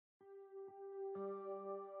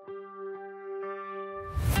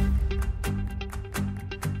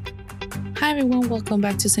Hi everyone, welcome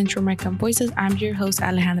back to Central American Voices. I'm your host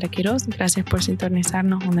Alejandra Quiroz. Gracias por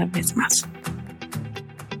sintonizarnos una vez más.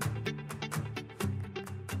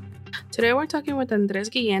 Today we're talking with Andres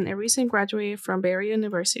Guillen, a recent graduate from Bay Area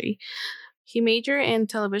University. He majored in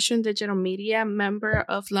television digital media, member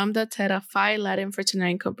of Lambda Theta Phi Latin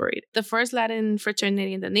Fraternity Incorporated, the first Latin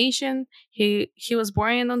fraternity in the nation. He was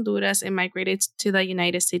born in Honduras and migrated to the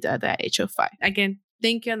United States at the age of 5. Again,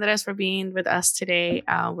 thank you, Andres, for being with us today.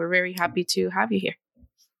 We're very happy to have you here.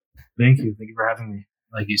 Thank you. Thank you for having me.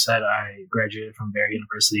 Like you said, I graduated from Bay Area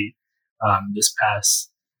University this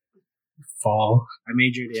past fall. I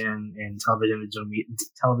majored in television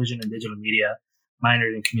and digital media,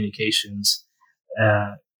 minored in communications.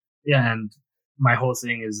 And my whole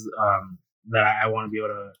thing is that I want to be able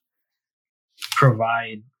to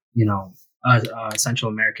provide, a Central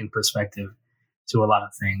American perspective to a lot of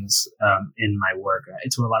things in my work,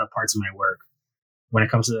 to a lot of parts of my work. When it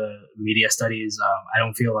comes to media studies, I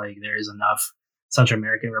don't feel like there is enough Central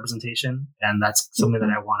American representation, and that's something that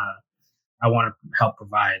I want to help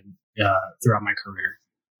provide throughout my career.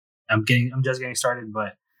 I'm just getting started,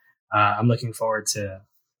 but I'm looking forward to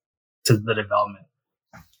the development.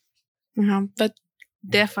 But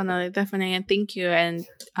definitely, and thank you. And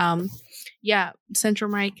Central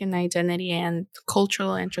American identity and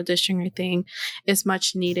cultural and tradition, I think, is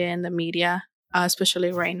much needed in the media,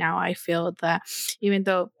 especially right now. I feel that even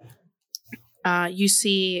though you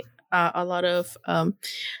see a lot of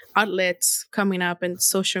outlets coming up in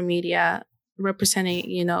social media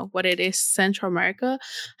representing, what it is Central America.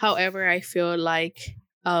 However, I feel like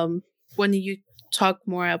when you talk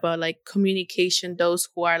more about like communication, those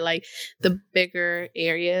who are like the bigger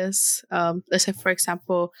areas, let's say, for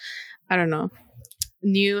example, I don't know,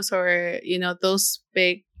 news or, those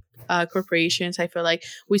big corporations, I feel like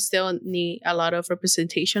we still need a lot of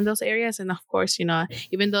representation in those areas. And of course,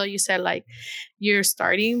 even though you said like you're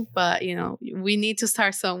starting, but we need to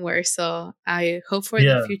start somewhere. So I hope for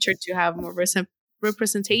the future to have more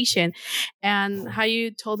representation. And how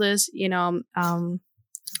you told us,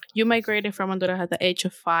 you migrated from Honduras at the age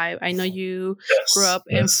of 5. I know you grew up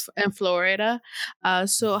in Florida.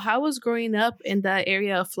 So how was growing up in that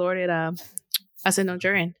area of Florida as an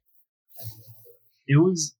Honduran? It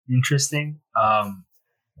was interesting.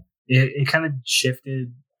 It kind of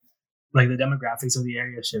shifted, like the demographics of the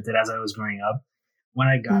area shifted as I was growing up. When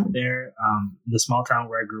I got there, the small town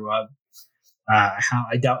where I grew up,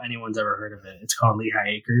 I doubt anyone's ever heard of it. It's called Lehigh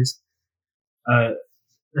Acres.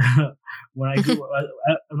 When I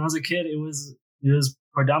was a kid, it was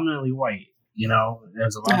predominantly white. There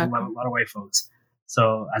was a lot of white folks.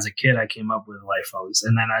 So as a kid, I came up with white folks,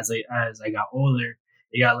 and then as I got older,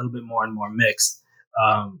 it got a little bit more and more mixed.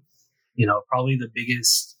 Probably the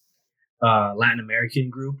biggest Latin American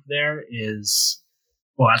group there is,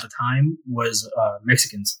 at the time was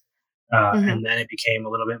Mexicans, and then it became a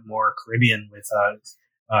little bit more Caribbean with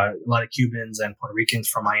a lot of Cubans and Puerto Ricans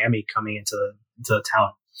from Miami coming into the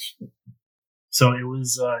town. So it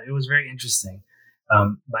was very interesting.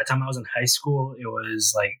 By the time I was in high school, it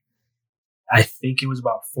was like, I think it was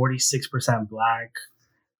about 46% Black,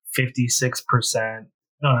 56%.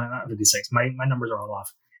 No, not 56. My numbers are all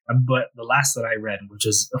off. But the last that I read, which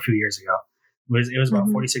is a few years ago, it was about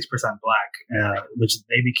 46% Black, which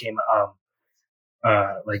they became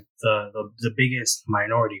like the biggest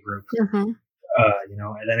minority group. And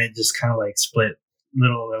then it just kind of like split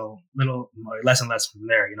little less and less from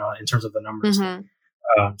there. In terms of the numbers.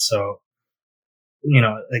 So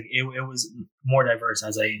like it was more diverse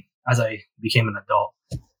as I became an adult.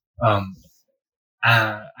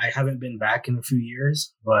 I haven't been back in a few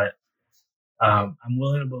years, but I'm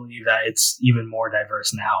willing to believe that it's even more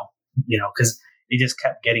diverse now, because it just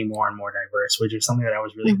kept getting more and more diverse, which is something that I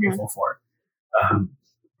was really grateful for.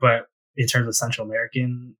 But in terms of Central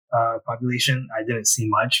American population, I didn't see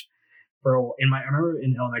much. I remember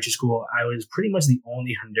in elementary school, I was pretty much the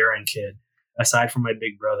only Honduran kid, aside from my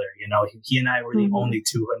big brother. He and I were the only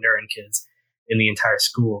 2 Honduran kids in the entire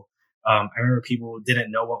school. I remember people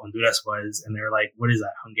didn't know what Honduras was, and they were like, "What is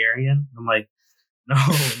that, Hungarian?" I'm like,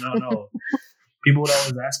 No. People would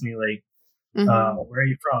always ask me like, "Where are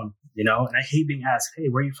you from?" And I hate being asked, "Hey,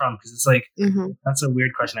 where are you from?" Because it's like that's a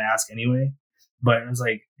weird question to ask anyway. But it was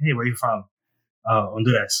like, "Hey, where are you from?"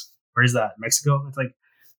 Honduras. Where's that? Mexico? It's like,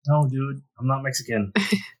 no, dude, I'm not Mexican.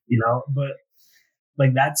 But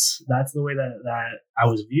like that's the way that I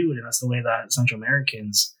was viewed, and that's the way that Central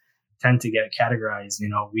Americans tend to get categorized.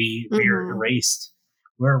 We're erased.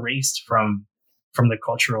 We're erased from the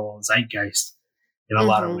cultural zeitgeist in a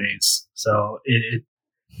lot of ways. So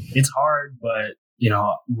it's hard, but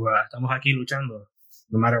estamos aquí luchando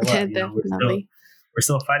no matter what. we're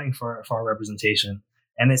still fighting for our representation.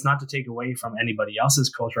 And it's not to take away from anybody else's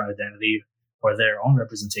cultural identity or their own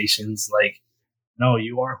representations. Like, no,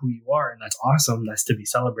 you are who you are, and that's awesome. That's to be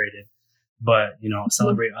celebrated. But,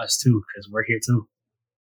 celebrate us too, because we're here too.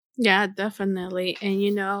 Yeah, definitely.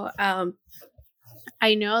 And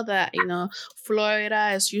I know that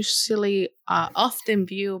Florida is usually often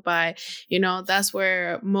viewed by that's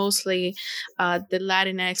where mostly the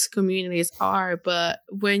Latinx communities are. But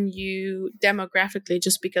when you demographically,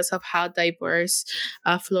 just because of how diverse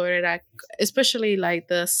Florida, especially like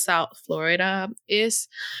the South Florida is,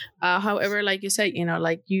 however, like you said,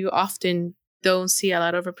 like you often don't see a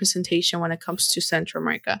lot of representation when it comes to Central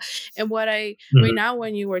America. And what right now,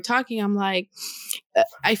 when you were talking, I'm like,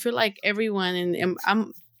 I feel like everyone, and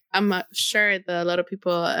I'm sure that a lot of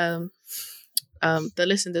people that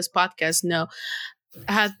listen to this podcast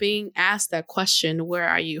have been asked that question, where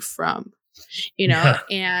are you from?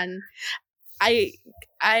 And I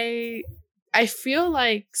feel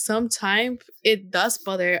like sometimes it does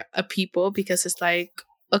bother people, because it's like,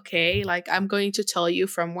 okay, like I'm going to tell you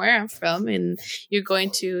from where I'm from, and you're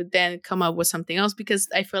going to then come up with something else. Because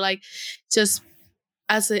I feel like, just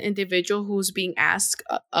as an individual who's being asked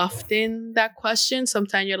often that question,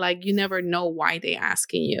 sometimes you're like, you never know why they're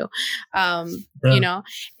asking you, and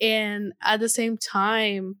at the same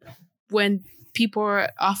time, when people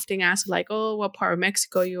are often asked like, oh, what part of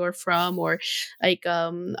Mexico you are from, or like,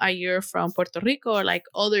 are you from Puerto Rico, or like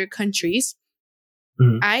other countries,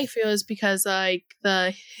 I feel it's because like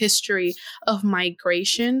the history of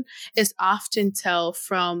migration is often tell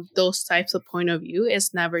from those types of point of view.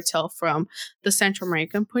 It's never tell from the Central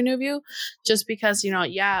American point of view, just because,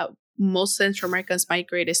 most Central Americans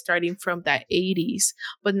migrated starting from that 80s.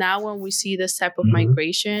 But now when we see this type of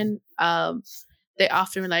migration, they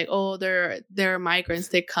often like, oh, they're migrants,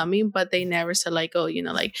 they're coming, but they never say like, oh,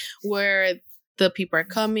 like where the people are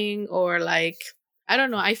coming, or like, I don't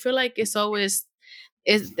know. I feel like it's always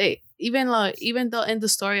even though in the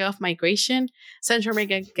story of migration, Central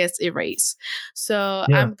America gets erased. So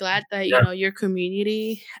I'm glad that your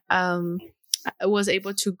community was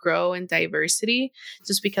able to grow in diversity,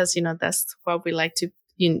 just because that's what we like to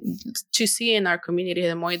see in our community,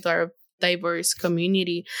 a more diverse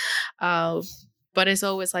community. But it's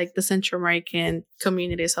always like the Central American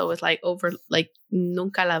community is always like over, like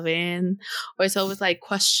nunca la ven, or it's always like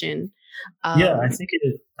question. I think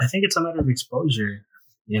it's a matter of exposure.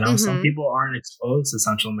 Some people aren't exposed to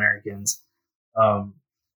Central Americans. I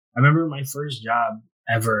remember my first job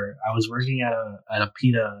ever. I was working at a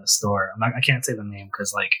pita store. I can't say the name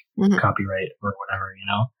because like copyright or whatever,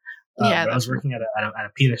 But I was working at a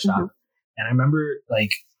pita shop, and I remember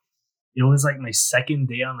like it was like my second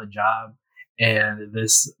day on the job, and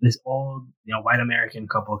this old white American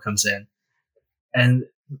couple comes in, and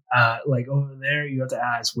like over there you have to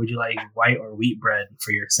ask, would you like white or wheat bread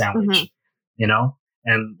for your sandwich?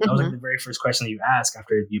 And that was like the very first question that you ask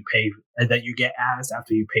after you pay, that you get asked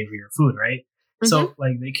after you pay for your food, right? So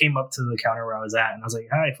like they came up to the counter where I was at, and I was like,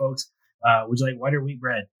 hi folks, would you like white or wheat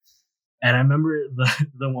bread? And I remember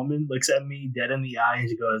the woman looks at me dead in the eye and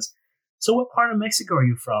she goes, so what part of Mexico are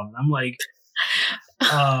you from? And I'm like,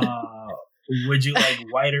 would you like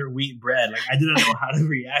white or wheat bread? Like I didn't know how to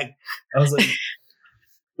react. I was like,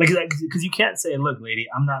 because you can't say, look, lady,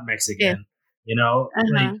 I'm not Mexican,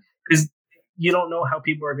 like, because you don't know how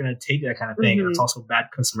people are going to take that kind of thing. And it's also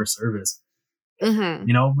bad customer service, but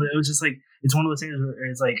it was just like, it's one of those things where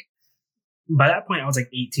it's like, by that point I was like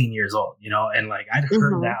 18 years old, and like I'd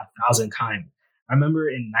heard that 1,000 times. I remember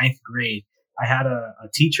in 9th grade, I had a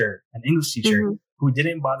teacher, an English teacher, who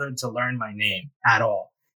didn't bother to learn my name at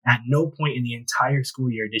all. At no point in the entire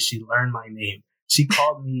school year did she learn my name. She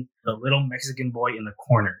called me the little Mexican boy in the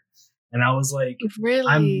corner. And I was like, really?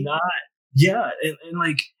 I'm not. Yeah. And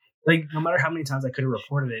like no matter how many times I could have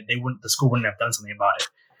reported it, the school wouldn't have done something about it.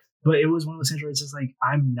 But it was one of those things where it's just like,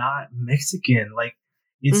 I'm not Mexican. Like,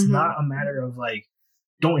 it's not a matter of like,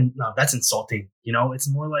 no, that's insulting. It's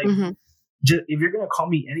more like, just, if you're going to call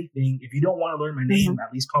me anything, if you don't want to learn my name,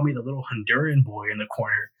 at least call me the little Honduran boy in the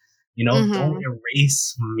corner. Don't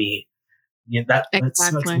erase me. That's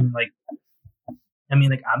like, I mean,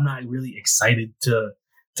 like, I'm not really excited to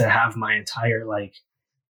have my entire, like,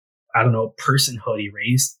 I don't know, personhood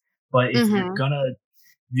erased. But if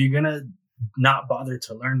you're gonna not bother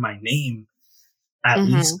to learn my name, at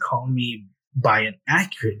least call me by an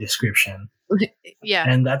accurate description. Yeah.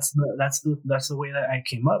 And that's the way that I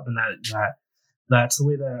came up, and that's the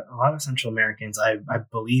way that a lot of Central Americans, I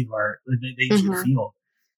believe, they feel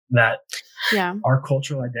that our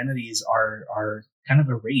cultural identities are kind of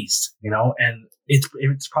erased, and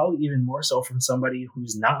it's probably even more so from somebody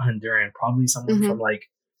who's not Honduran, probably someone from like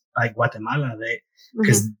Guatemala,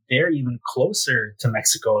 because they're even closer to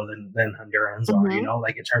Mexico than Hondurans are,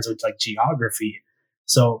 like in terms of like geography.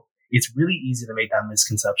 So it's really easy to make that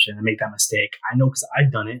misconception and make that mistake. I know because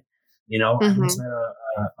I've done it. I once met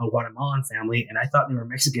a Guatemalan family, and I thought they were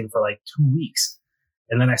Mexican for like 2 weeks,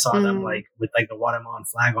 and then I saw them like with like the Guatemalan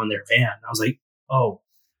flag on their van. I was like, oh,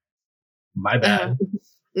 my bad.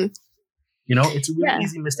 It's a really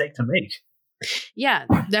easy mistake to make. Yeah,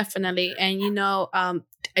 definitely. And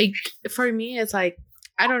for me, it's like,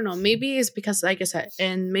 I don't know, maybe it's because, like I said,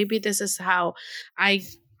 and maybe this is how I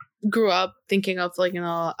grew up thinking of, like,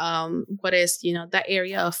 what is, that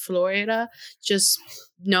area of Florida just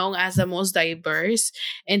known as the most diverse,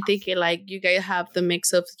 and thinking like you guys have the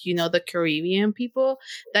mix of, the Caribbean people,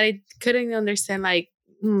 that I couldn't understand, like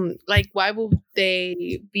why would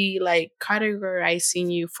they be like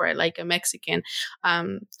categorizing you for like a Mexican?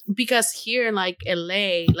 Because here in like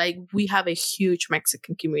LA, like we have a huge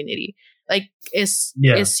Mexican community, like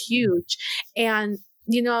it's huge. And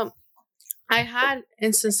I had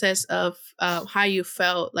instances of how you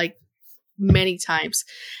felt like many times.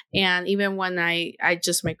 And even when I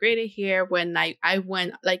just migrated here, when I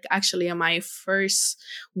went, like, actually on my first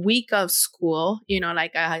week of school,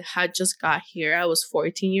 like I had just got here. I was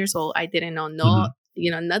 14 years old. I didn't know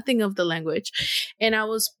nothing of the language. And I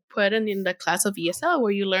was put in the class of ESL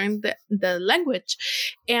where you learn the language.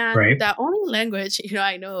 And the only language,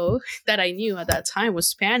 I know that I knew at that time was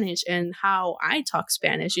Spanish, and how I talk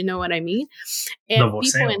Spanish, you know what I mean? And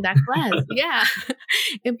people in that class,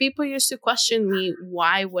 and people used to question me,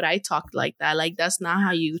 why would I talk like that? Like, that's not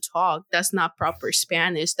how you talk. That's not proper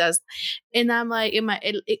Spanish. And I'm like,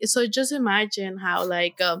 so just imagine how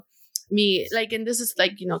like me, like, and this is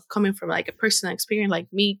like, coming from like a personal experience,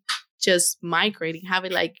 like me just migrating,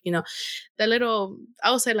 having like, the little, I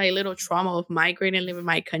would say like little trauma of migrating, leaving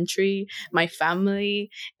my country, my family,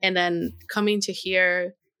 and then coming to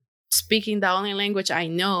here, speaking the only language I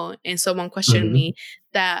know, and someone questioned me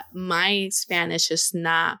that my Spanish is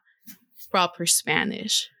not proper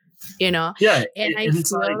Spanish, Yeah. And I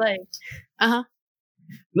feel like,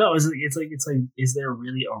 No, it's like, is there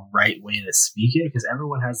really a right way to speak it? Because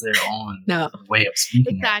everyone has their own way of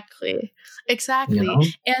speaking it. Exactly.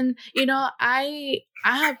 And, I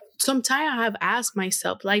have asked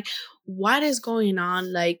myself, like, what is going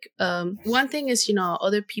on? Like, one thing is,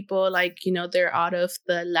 other people, like, they're out of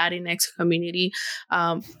the Latinx community,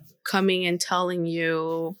 coming and telling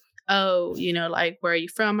you, oh, like, where are you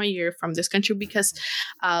from? You're from this country, because,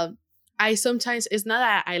 I sometimes, it's not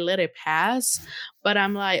that I let it pass, but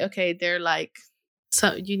I'm like, okay, they're like,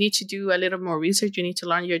 so you need to do a little more research. You need to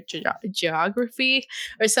learn your geography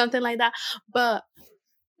or something like that. But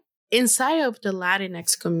inside of the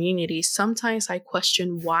Latinx community, sometimes I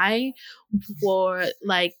question why, for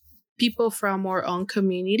like people from our own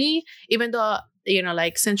community, even though,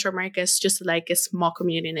 like Central America is just like a small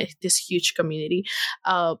community and this huge community,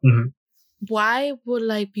 why would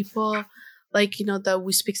like people, like, that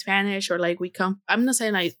we speak Spanish, or like we come, I'm not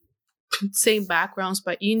saying like same backgrounds,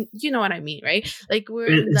 but you know what I mean, right? Like we're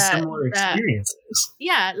in similar experiences.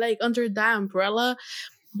 Yeah, like under that umbrella,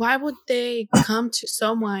 why would they come to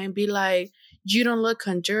someone and be like, you don't look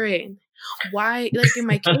Honduran? Why? Like in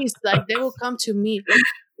my case, like they will come to me.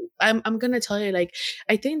 Like, I'm gonna tell you, like,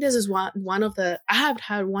 I think this is one of the, I have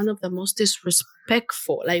had one of the most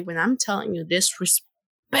disrespectful, like when I'm telling you,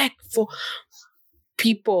 disrespectful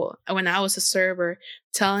people when I was a server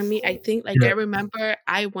telling me, I think, like, I remember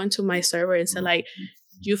I went to my server and said, like,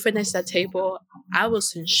 you finished that table. I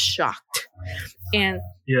was in shock. And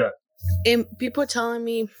people telling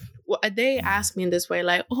me, they asked me in this way,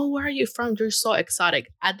 like, oh, where are you from? You're so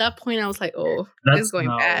exotic. At that point, I was like, oh, this is going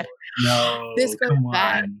bad. No, this is going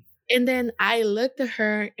bad. And then I looked at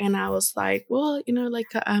her and I was like, well, like,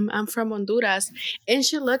 I'm from Honduras. And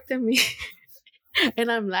she looked at me.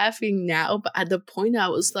 And I'm laughing now, but at the point I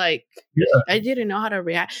was like, I didn't know how to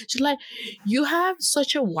react. She's like, you have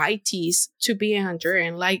such a white teeth to be in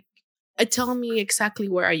Honduran. Like, tell me exactly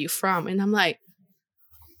where are you from? And I'm like,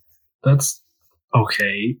 that's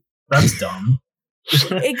okay. That's dumb.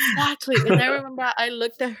 Exactly. And I remember I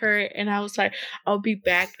looked at her and I was like, I'll be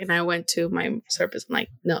back. And I went to my service. I'm like,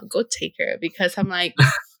 no, go take her, because I'm like,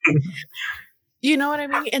 you know what I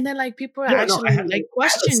mean? And then like people are like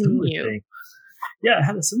questioning you. Yeah, I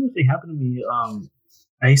had a similar thing happen to me.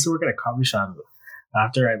 I used to work at a coffee shop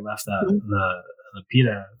after I left the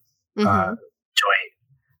pita joint.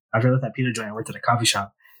 After I left that pita joint, I worked at a coffee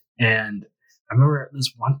shop, and I remember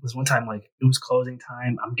this one time, like it was closing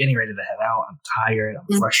time. I'm getting ready to head out. I'm tired.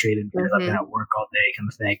 I'm frustrated because I've been at work all day, kind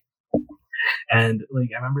of thing. And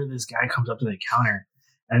like I remember this guy comes up to the counter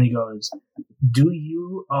and he goes, "Do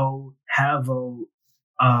you have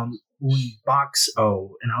un box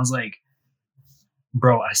o?" And I was like,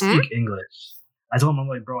 "Bro, I speak English." I told him, I'm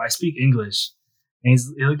like, "Bro, I speak English." And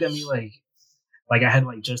he looked at me like I had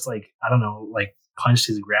like just like I don't know, like punched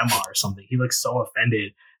his grandma or something. He looked so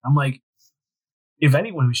offended. I'm like, if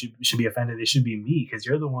anyone who should be offended, it should be me, because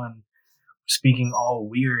you're the one speaking all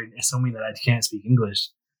weird and assuming that I can't speak English.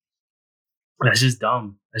 That's just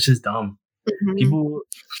dumb. That's just dumb. People,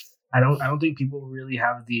 I don't think people really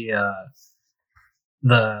have the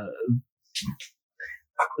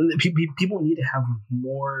people need to have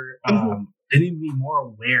more. They need to be more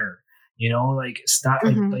aware. You know, like stop,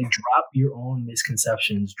 like drop your own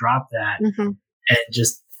misconceptions. Drop that, and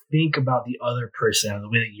just think about the other person and the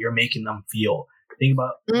way that you're making them feel. Think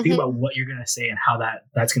about what you're gonna say and how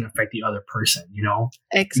that's gonna affect the other person. You know,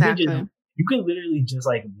 exactly. You can literally just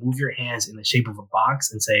like move your hands in the shape of a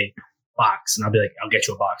box and say box, and I'll be like, I'll get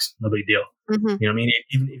you a box. No big deal. You know what I mean?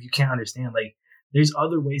 Even if you can't understand, like there's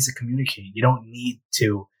other ways to communicate. You don't need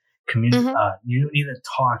to communicate. You don't need to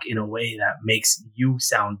talk in a way that makes you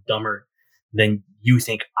sound dumber than you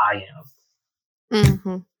think I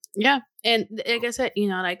am. Yeah. And like I said, you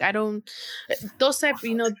know, like I don't, those type,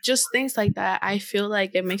 you know, just things like that. I feel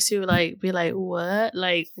like it makes you like be like, what?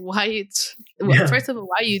 Like, why you? First of all,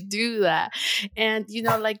 why you do that? And you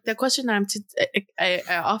know, like the question I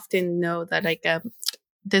often know that like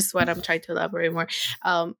this is what I'm trying to elaborate more.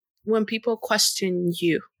 When people question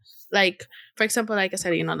you, like for example, like I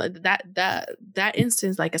said, you know, that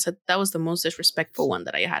instance, like I said, that was the most disrespectful one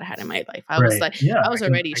that I had in my life. I was like, I was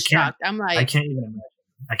already shocked. I'm like, I can't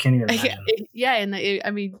even imagine. Yeah, and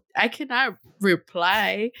I mean, I cannot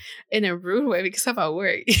reply in a rude way because I'm at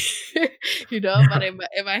work, you know. But in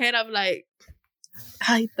my head, I'm like,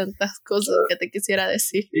 "Ay, tantas cosas que te quisiera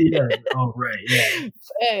decir." Yeah. Oh, right.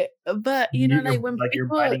 Yeah. But you know, like when like people,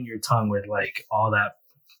 you're biting your tongue with like all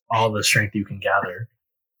the strength you can gather.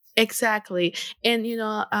 Exactly, and you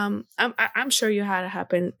know, I'm sure you had a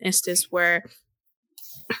happen instance where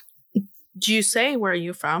you say where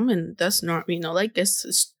you're from, and that's not, you know, like this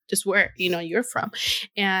is just where, you know, you're from,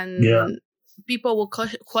 and people will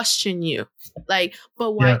question you, like,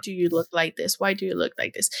 but why do you look like this? Why do you look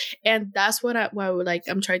like this? And that's what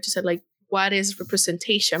I'm trying to say, like, what is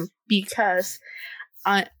representation? Because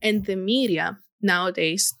in the media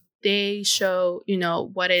nowadays, they show, you know,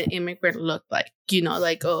 what an immigrant look like, you know,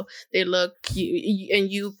 like, oh, they look, and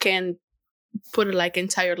you can put like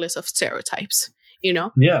entire list of stereotypes, you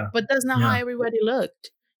know? Yeah. But that's not how everybody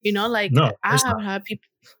looked. You know, like no, I have had people,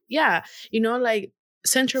 you know, like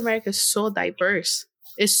Central America is so diverse.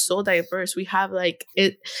 It's so diverse. We have like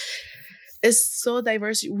it's so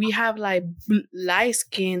diverse. We have like light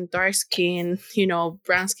skin, dark skin, you know,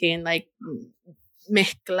 brown skin, like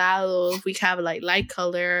mezclados. We have like light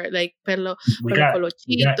color, like pelo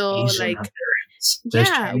colochito, like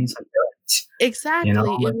Chinese exactly. You know,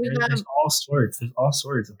 like there's all sorts. There's all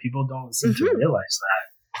sorts, and people don't seem to realize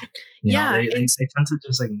that. You know, they tend to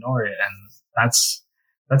just ignore it, and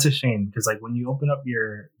that's a shame, because like when you open up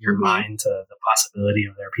your mind to the possibility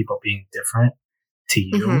of there are people being different to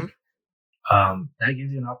you, that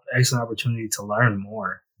gives you an excellent opportunity to learn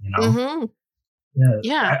more. You know.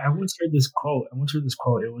 Yeah. I once heard this quote.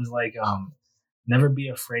 It was like, never be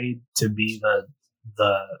afraid to be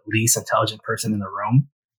the least intelligent person in the room,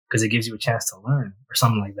 because it gives you a chance to learn, or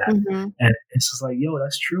something like that. And it's just like, yo,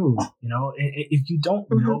 that's true. You know, if you don't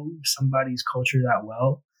know somebody's culture that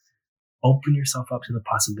well, open yourself up to the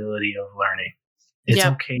possibility of learning. It's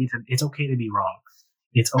okay to be wrong.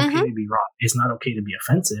 It's okay to be wrong. It's not okay to be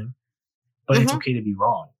offensive, but it's okay to be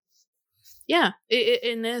wrong. Yeah,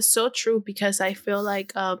 it is so true, because I feel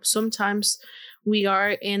like sometimes we are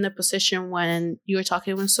in a position when you're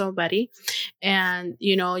talking with somebody and,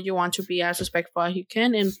 you know, you want to be as respectful as you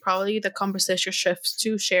can, and probably the conversation shifts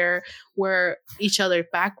to share where each other's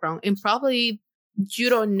background, and probably you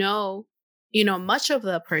don't know, you know, much of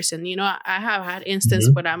the person. You know, I have had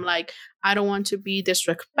instances where I'm like, I don't want to be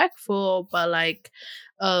disrespectful, but like,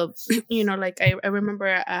 you know, like I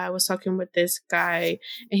remember I was talking with this guy,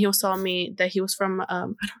 and he was telling me that he was from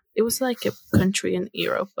it was like a country in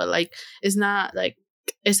Europe, but like it's not like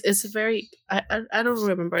it's very I don't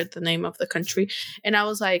remember the name of the country, and I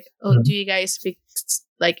was like, oh, do you guys speak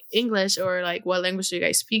like English, or like what language do you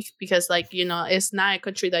guys speak? Because like, you know, it's not a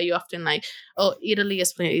country that you often like, oh, Italy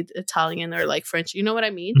is playing Italian or like French, you know what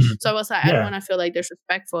I mean? So I was like, I don't want to feel like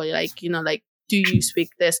disrespectful, like, you know, like do you speak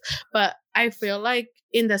this? But I feel like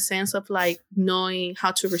in the sense of like knowing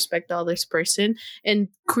how to respect the other person and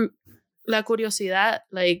la curiosidad,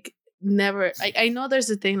 like never, I know there's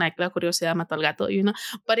a thing like la curiosidad mata al gato, you know,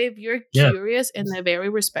 but if you're curious in a very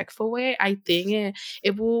respectful way, I think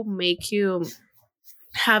it will make you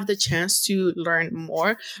have the chance to learn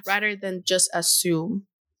more rather than just assume,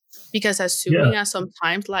 because assuming at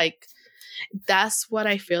sometimes like that's what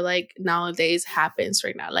I feel like nowadays happens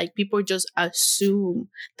right now. Like people just assume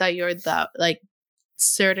that you're the like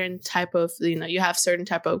certain type of, you know, you have certain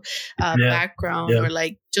type of background or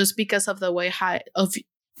like just because of the way how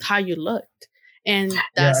you looked, and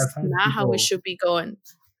that's not how it should be going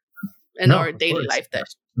in our daily life.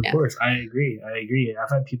 Of course, I agree. I've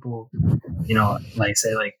had people, you know, like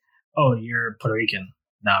say like, oh, you're Puerto Rican.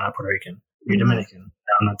 No, I'm not Puerto Rican. You're Dominican.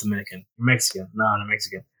 No, I'm not Dominican. You're Mexican. No, I'm not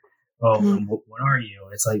Mexican. Oh, what are you?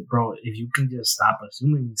 It's like, bro, if you can just stop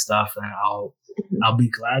assuming stuff, then I'll be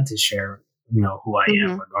glad to share, you know, who I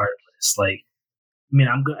am regardless. Like, I mean,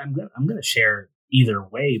 I'm gonna share either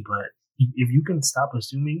way, but if you can stop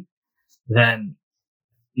assuming, then,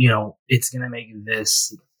 you know, it's gonna make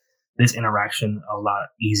this interaction a lot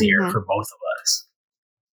easier for both of us.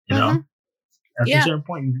 You know, at a certain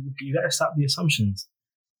point, you gotta stop the assumptions.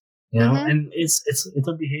 You know, and it's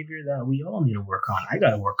a behavior that we all need to work on. I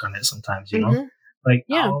gotta work on it sometimes. You know, like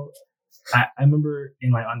I remember in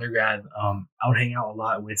my undergrad, I would hang out a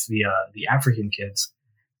lot with the African kids.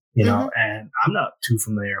 You know, and I'm not too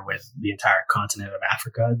familiar with the entire continent of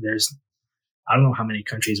Africa. I don't know how many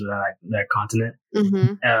countries within that continent.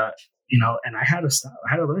 You know, and I had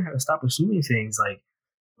to learn how to stop assuming things like,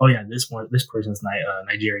 oh yeah, this person's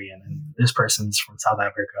Nigerian, and this person's from South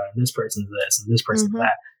Africa, and this person's this, and this person's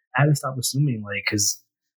that. I had to stop assuming, like, because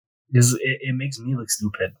it makes me look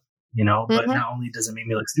stupid, you know. But not only does it make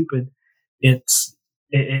me look stupid, it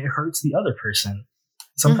hurts the other person.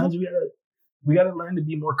 Sometimes we gotta learn to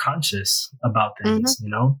be more conscious about things, you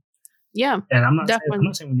know. Yeah, and I'm not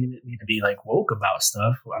saying we need to be like woke about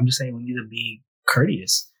stuff. I'm just saying we need to be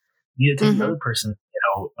courteous. We need to take the other person's, you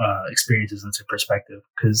know, experiences into perspective,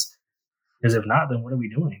 because if not, then what are we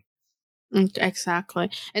doing? Exactly.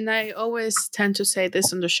 And I always tend to say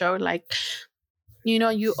this on the show, like, you know,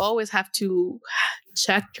 you always have to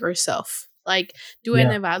check yourself, like do an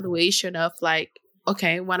evaluation of like,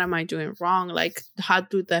 okay, what am I doing wrong? Like, how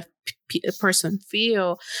do the person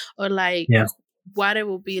feel? Or like what it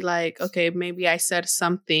will be like, okay, maybe I said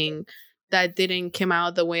something that didn't come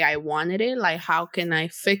out the way I wanted it. Like, how can I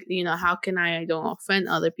fix, you know, how can I don't offend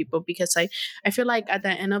other people? Because I feel like at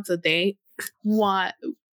the end of the day, while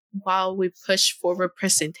we push for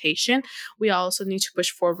representation, we also need to push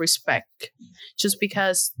for respect. Just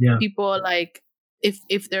because people like,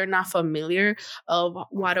 if they're not familiar of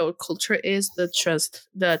what our culture is,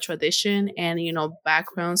 the tradition, and, you know,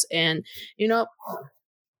 backgrounds, and, you know,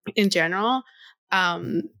 in general, at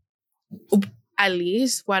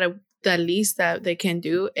least the least that they can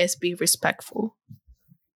do is be respectful.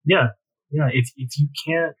 If you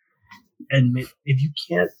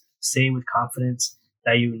can't say with confidence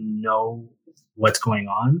that you know what's going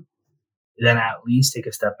on, then at least take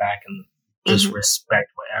a step back and just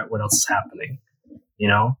respect what else is happening, you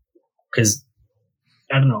know? Because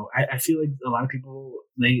I don't know, I feel like a lot of people,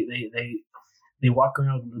 they walk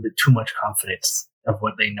around with a little bit too much confidence of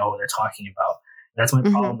what they know they're talking about. That's my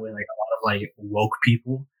problem with like a lot of like woke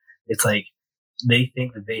people. It's like they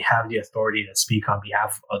think that they have the authority to speak on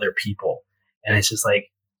behalf of other people, and it's just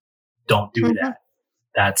like, don't do that.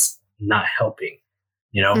 That's not helping.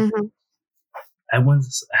 You know, I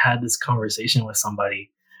once had this conversation with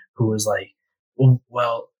somebody who was like,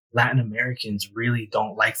 well, Latin Americans really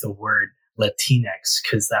don't like the word Latinx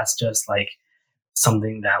because that's just like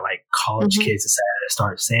something that like college kids decided to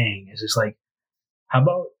start saying. It's just like, how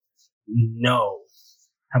about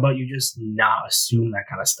you just not assume that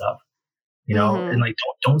kind of stuff, you know, and like,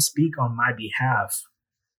 don't speak on my behalf.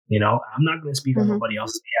 You know, I'm not going to speak on nobody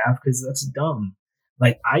else's behalf because that's dumb.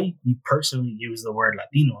 Like, I personally use the word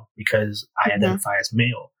Latino because I identify as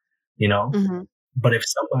male, you know? But if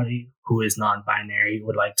somebody who is non-binary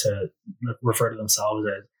would like to refer to themselves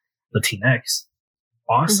as Latinx,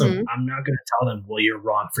 awesome. I'm not going to tell them, well, you're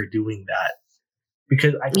wrong for doing that,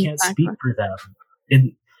 because I can't speak for them.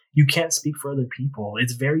 And you can't speak for other people.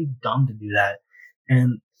 It's very dumb to do that.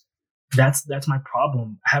 And that's my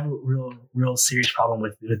problem. I have a real serious problem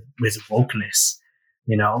with wokeness,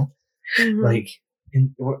 you know? Like,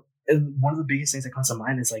 and one of the biggest things that comes to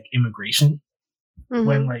mind is like immigration.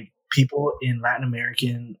 When like people in Latin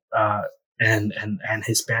American and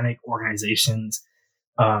Hispanic organizations,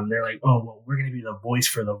 they're like, oh well, we're going to be the voice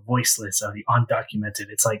for the voiceless of the undocumented.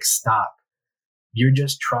 It's like, stop. you're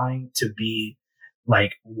just trying to be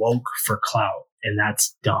like woke for clout, and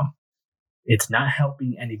that's dumb. It's not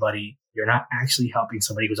helping anybody. You're not actually helping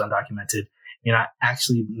somebody who's undocumented. You're not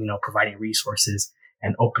actually, providing resources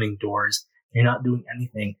and opening doors. You're not doing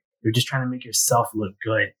anything. You're just trying to make yourself look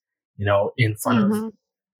good, in front of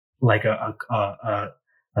like a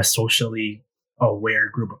socially aware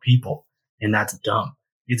group of people. And that's dumb.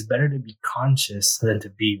 It's better to be conscious than to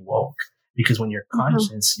be woke, because when you're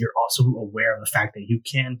conscious, you're also aware of the fact that you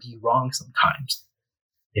can be wrong sometimes.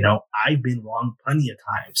 I've been wrong plenty of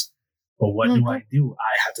times, but what do? I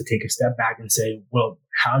have to take a step back and say, well,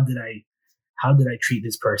 how did I treat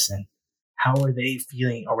this person? How are they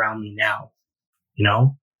feeling around me now?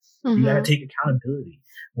 You got to take accountability.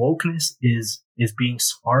 Wokeness is being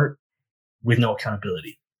smart with no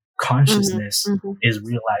accountability. Consciousness is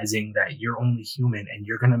realizing that you're only human and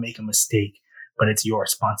you're going to make a mistake, but it's your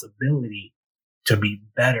responsibility to be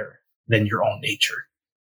better than your own nature.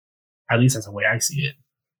 At least that's the way I see it.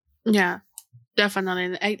 Yeah,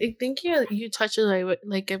 definitely. I think you touched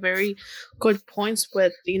like a very good points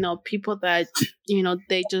with, people that,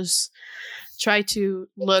 they just try to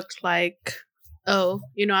look like, oh,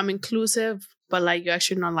 I'm inclusive, but like you're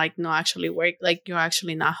actually not like, no, actually work, like you're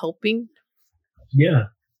actually not helping. Yeah.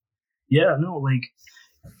 Yeah, no, like,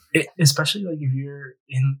 especially like if you're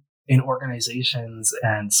in organizations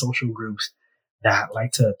and social groups that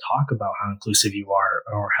like to talk about how inclusive you are,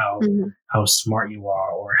 or how smart you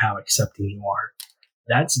are, or how accepting you are.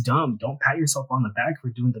 That's dumb. Don't pat yourself on the back for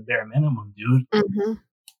doing the bare minimum, dude.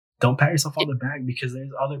 Don't pat yourself on the back, because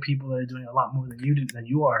there's other people that are doing a lot more than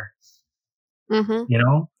you are.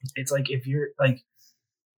 It's like, if you're like,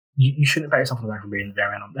 you shouldn't pat yourself on the back for being the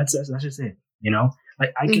bare minimum. That's just it.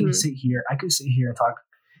 Like I could sit here and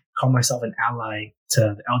call myself an ally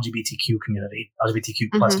to the LGBTQ community, LGBTQ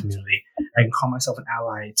plus community. I can call myself an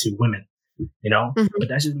ally to women, but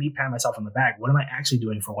that's just me patting myself on the back. What am I actually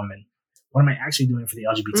doing for women? What am I actually doing for the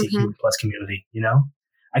LGBTQ plus community?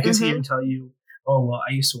 I can sit here and tell you, oh, well,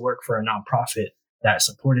 I used to work for a nonprofit that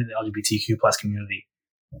supported the LGBTQ plus community.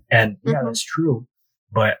 And yeah, that's true.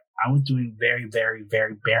 But I was doing very, very,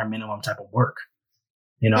 very bare minimum type of work,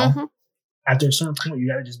 After a certain point, you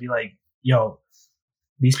got to just be like, yo,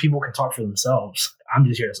 these people can talk for themselves. I'm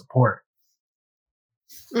just here to support.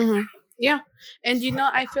 Yeah. And,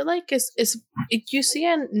 I feel like you see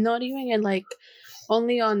it not even in like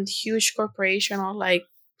only on huge corporation or like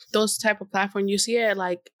those type of platforms. You see it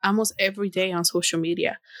like almost every day on social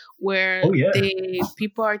media, where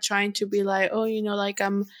people are trying to be like, oh, like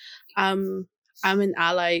I'm an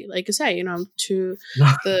ally, like I say, to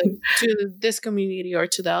this community or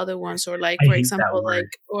to the other ones, or like, for example,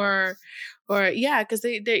 like, or yeah, because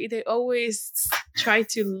they always try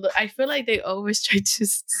to. I feel like they always try to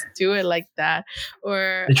do it like that,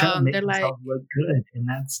 or they try to make themselves look good, and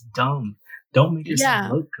that's dumb. Don't make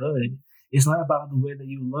yourself look good. It's not about the way that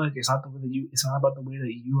you look. It's not about the way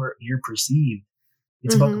that you're perceived.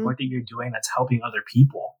 It's about the work that you're doing that's helping other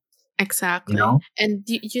people. Exactly. And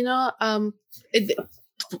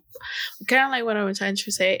kind of like what I was trying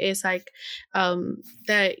to say is like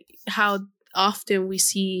that how often we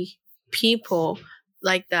see people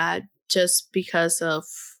like that just because of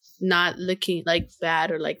not looking like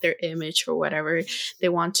bad, or like their image or whatever they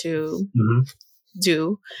want to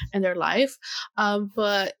do in their life.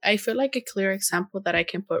 But I feel like a clear example that I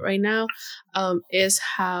can put right now is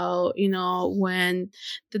how, when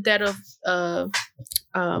the death of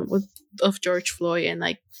George Floyd, and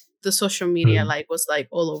like the social media like was like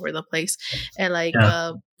all over the place, and like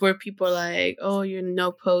where people like, oh,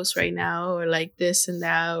 no post right now, or like this and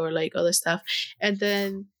that, or like other stuff, and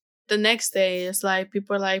then the next day it's like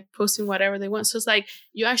people are like posting whatever they want. So it's like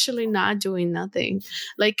you're actually not doing nothing.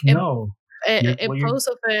 Like a post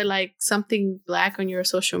of like something black on your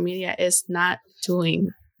social media is not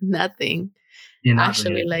doing nothing. You're not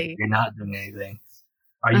doing anything.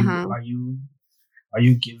 Are you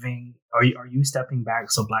stepping back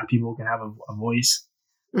so black people can have a voice?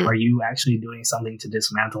 Are you actually doing something to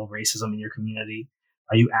dismantle racism in your community?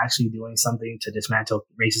 Are you actually doing something to dismantle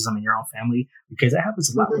racism in your own family? Because that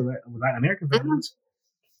happens a lot with Latin American families.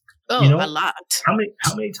 Oh, a lot. How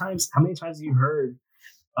many times have you heard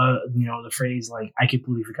the phrase like "hay que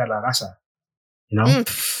purificar la raza"?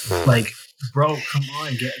 Like, bro, come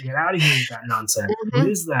on, get out of here with that nonsense. What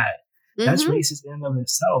is that? That's racist in and of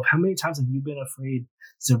itself. How many times have you been afraid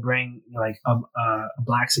to bring like a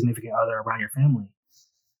black significant other around your family?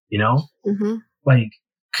 Like,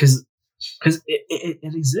 because it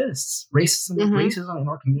exists. Racism in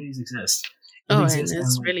our communities exists. And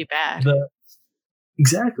it's really bad.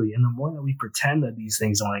 Exactly. And the more that we pretend that these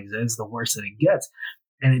things don't exist, the worse that it gets.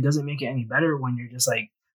 And it doesn't make it any better when you're just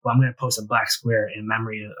like, well, I'm going to post a black square in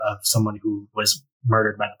memory of someone who was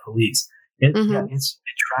murdered by the police. Yeah, it's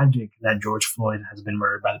tragic that George Floyd has been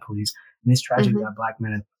murdered by the police, and it's tragic that black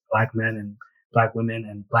men and black women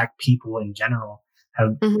and black people in general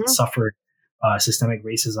have suffered systemic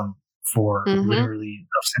racism for literally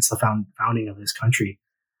since the founding of this country.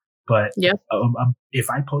 But if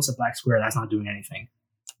I post a black square, that's not doing anything.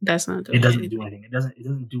 That's not doing. It doesn't do anything. It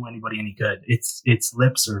doesn't do anybody any good. It's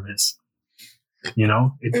lip service. You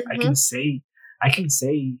know, I can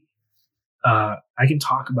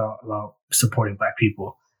talk about supporting black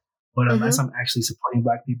people, but unless I'm actually supporting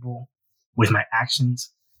black people with my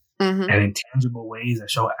actions and in tangible ways that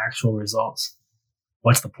show actual results,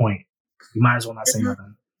 what's the point? You might as well not say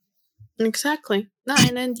nothing. Exactly. No,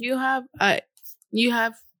 and then you have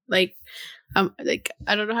like I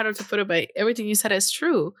don't know how to put it, but everything you said is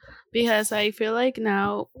true, because I feel like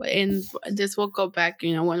now, and this will go back,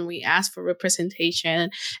 you know, when we ask for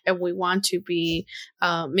representation and we want to be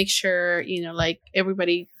make sure, you know, like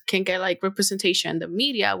everybody can get like representation in the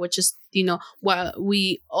media, which is, you know, what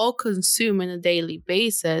we all consume on a daily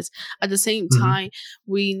basis. At the same time,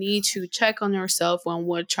 we need to check on ourselves when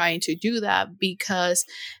we're trying to do that, because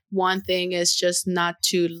one thing is just not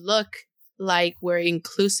to look like we're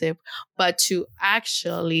inclusive, but to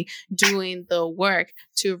actually doing the work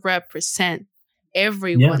to represent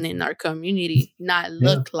everyone in our community, not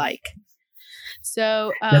look like.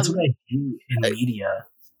 So that's what I hate in media.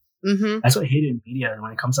 That's what I hate in media.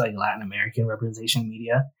 When it comes to like Latin American representation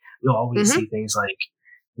media, you'll always see things like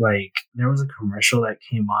there was a commercial that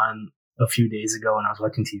came on a few days ago when I was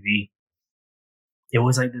watching TV. It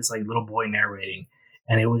was like this like little boy narrating,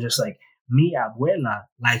 and it was just like, mi abuela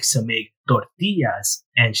likes to make tortillas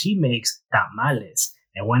and she makes tamales.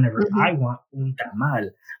 And whenever I want un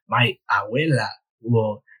tamal, my abuela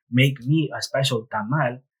will make me a special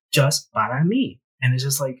tamal just para mí. And it's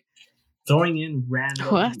just like throwing in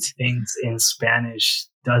random things in Spanish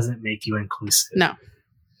doesn't make you inclusive. No.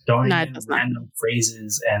 Throwing in random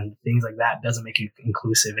phrases and things like that doesn't make you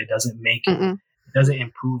inclusive. It doesn't make it doesn't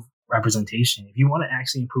improve representation. If you want to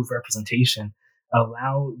actually improve representation,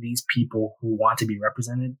 allow these people who want to be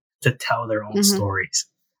represented to tell their own stories.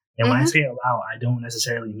 And when I say allow, I don't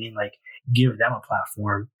necessarily mean like give them a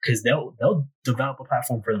platform, because they'll develop a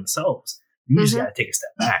platform for themselves. You just got to take a step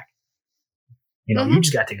back. You know, you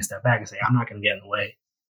just got to take a step back and say, I'm not going to get in the way.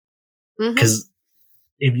 Because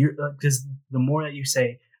because the more that you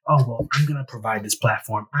say, oh, well, I'm going to provide this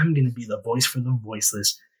platform, I'm going to be the voice for the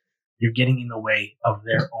voiceless, you're getting in the way of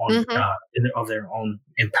their own of their own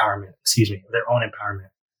empowerment. Their own empowerment.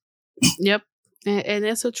 Yep, and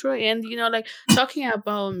that's so true. And you know, like talking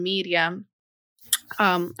about media,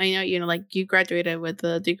 I know, you know, like you graduated with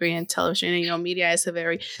a degree in television, and you know, media is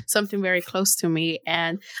something very close to me,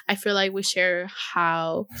 and I feel like we share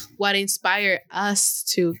what inspired us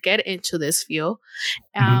to get into this field.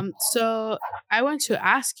 So I want to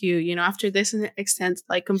ask you, you know, after this extent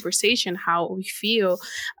like conversation, how we feel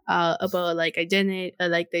about like identity,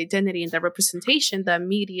 like the identity and the representation that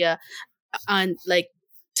media on like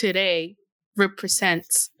today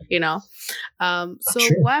represents, you know.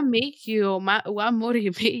 What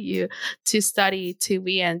motivated you to study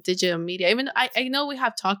TV and digital media? Even I know we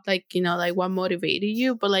have talked like, you know, like what motivated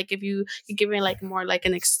you, but like if you give me like more like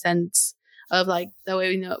an extent of like the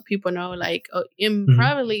way, you know, people know like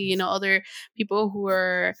probably, you know, other people who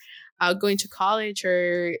are going to college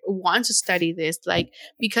or want to study this, like,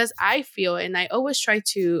 because I feel, and I always try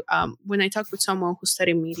to when I talk with someone who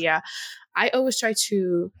study media, I always try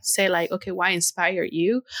to say like, okay, why inspire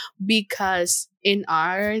you? Because in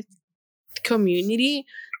our community,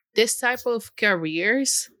 this type of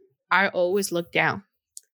careers are always looked down.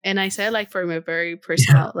 And I said like from a very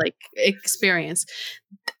personal like experience,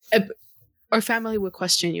 our family would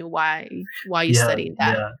question you why you studying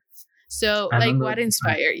that. Yeah. So like what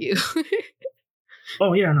inspired you?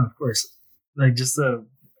 Oh yeah, no, of course. Like just to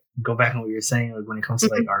go back on what you're saying, like when it comes to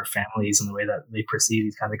like our families and the way that they perceive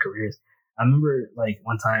these kind of careers. I remember like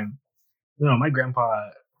one time, you know, my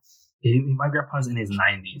grandpa's in his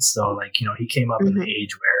 90s. So like, you know, he came up in an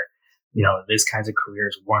age where, you know, these kinds of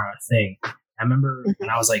careers weren't a thing. I remember when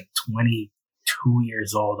I was like 22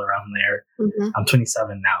 years old around there. I'm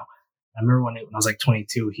 27 now. I remember when I was like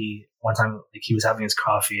 22, one time like he was having his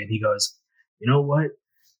coffee and he goes, you know what?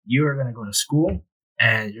 You are going to go to school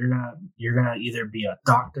and you're going to either be a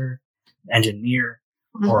doctor, engineer,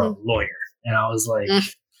 or a lawyer. And I was like,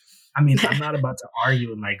 I mean, I'm not about to argue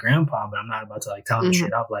with my grandpa, but I'm not about to like tell him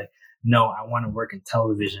straight up, like, no, I want to work in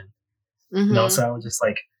television. No, so I was just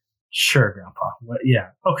like, sure, grandpa. But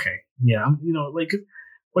yeah, okay. Yeah. You know, like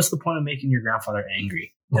what's the point of making your grandfather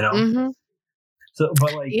angry? You know? Mm-hmm. So,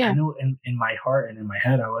 but like, I Yeah. know in my heart and in my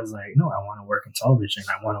head, I was like, no, I want to work in television.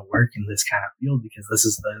 I want to work in this kind of field because this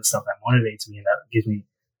is the stuff that motivates me and that gives me,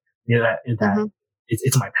 that Mm-hmm.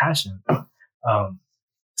 it's my passion.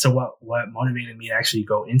 So what motivated me to actually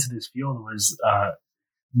go into this field was,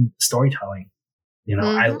 storytelling. You know,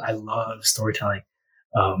 Mm-hmm. I love storytelling.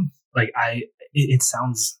 Like it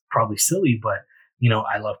sounds probably silly, but you know,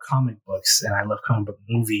 I love comic books and I love comic book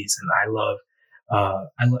movies and I love,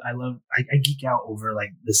 I geek out over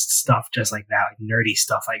like this stuff just like that, like nerdy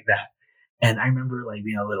stuff like that. And I remember like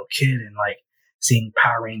being a little kid and like seeing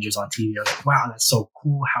Power Rangers on TV. I was like, wow, that's so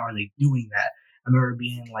cool. How are they doing that? I remember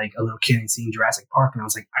being like a little kid and seeing Jurassic Park and I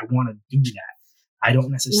was like, I want to do that. I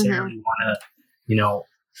don't necessarily want to, you know,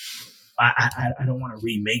 I don't want to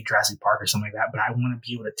remake Jurassic Park or something like that, but I want to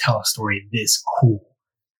be able to tell a story this cool.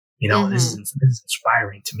 You know, Mm-hmm. this is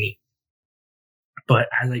inspiring to me. But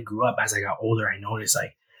as I grew up, as I got older, I noticed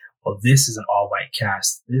like, well, this is an all white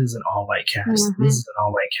cast. This is an all white cast. Mm-hmm. This is an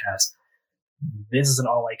all white cast. This is an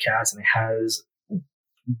all white cast, and it has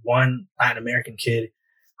one Latin American kid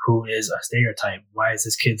who is a stereotype. Why is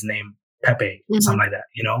this kid's name Pepe? Mm-hmm. Something like that,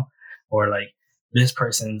 you know? Or like this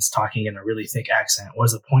person's talking in a really thick accent.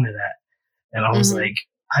 What's the point of that? And I was Mm-hmm. like,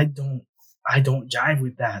 I don't jive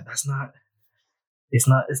with that. That's not, it's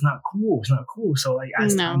not cool. It's not cool. So like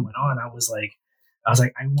as time went on, I was like,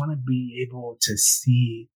 I want to be able to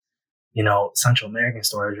see, you know, Central American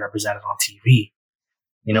stories represented on TV,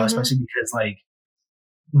 you know, Mm-hmm. especially because like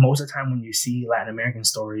most of the time when you see Latin American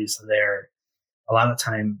stories, they're a lot of the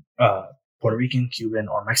time, Puerto Rican, Cuban,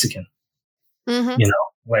 or Mexican, Mm-hmm. you know,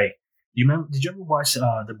 like, did you ever watch,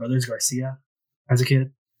 The Brothers Garcia as a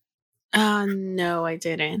kid? No, I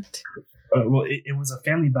didn't. Well, it was a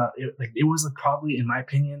family about it. Like it was probably, in my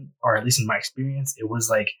opinion, or at least in my experience, it was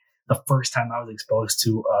like the first time I was exposed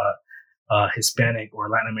to Hispanic or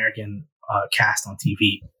Latin American cast on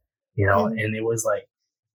TV. You know, Mm-hmm. and it was like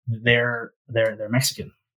they're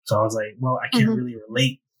Mexican, so I was like, well, I can't Mm-hmm. really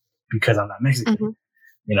relate because I'm not Mexican. Mm-hmm.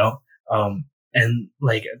 You know, and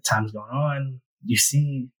like time's going on, you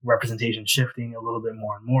see representation shifting a little bit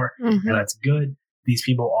more and more, Mm-hmm. and that's good. These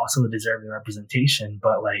people also deserve the representation,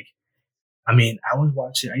 but like, I mean, I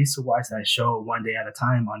used to watch that show One Day at a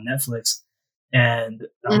Time on Netflix, and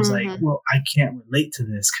I was like, Mm-hmm. well, I can't relate to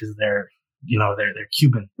this because they're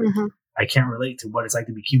Cuban. Mm-hmm. I can't relate to what it's like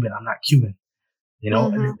to be Cuban. I'm not Cuban, you know,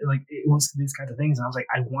 Mm-hmm. and it was these kinds of things. And I was like,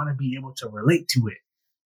 I want to be able to relate to it,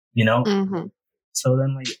 you know. Mm-hmm. So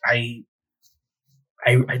then, like,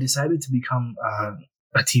 I decided to become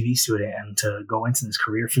a TV student and to go into this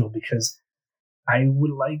career field because I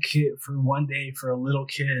would like it for one day for a little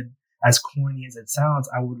kid, as corny as it sounds,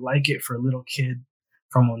 I would like it for a little kid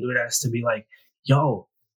from Honduras to be like, yo,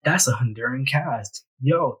 that's a Honduran cast.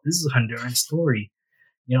 Yo, this is a Honduran story.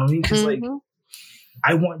 You know what I mean? Because like, Mm-hmm.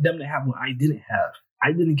 I want them to have what I didn't have.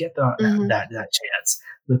 I didn't get Mm-hmm. that chance.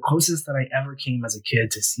 The closest that I ever came as a kid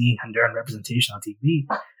to seeing Honduran representation on TV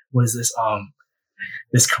was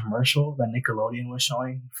this commercial that Nickelodeon was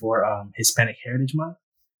showing for Hispanic Heritage Month.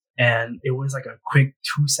 And it was like a quick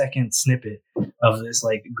 2-second snippet of this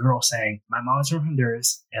like girl saying, my mom's from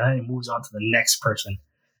Honduras, and then it moves on to the next person,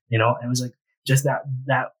 you know. And it was like just that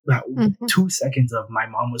Mm-hmm. 2 seconds of my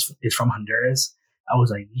mom is from Honduras. I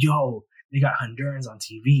was like, yo, they got Hondurans on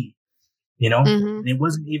TV, you know. Mm-hmm. And it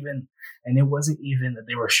wasn't even that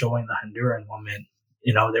they were showing the Honduran woman,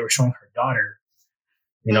 you know. They were showing her daughter,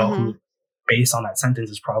 you know, Mm-hmm. who based on that sentence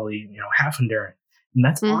is probably, you know, half Honduran, and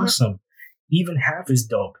that's Mm-hmm. awesome. Even half is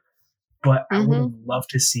dope. But I would have loved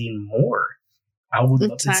to see more. I would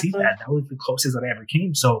love to see Exactly. that. That was the closest that I ever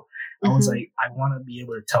came. So I was Mhm. like, I want to be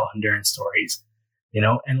able to tell Honduran stories, you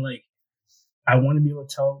know, and like, I want to be able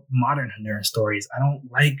to tell modern Honduran stories. I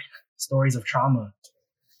don't like stories of trauma,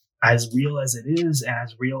 as real as it is, and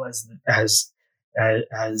as real as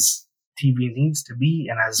TV needs to be,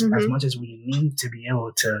 and as Mhm. much as we need to be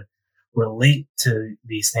able to relate to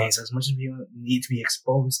these things, as much as we need to be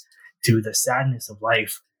exposed to the sadness of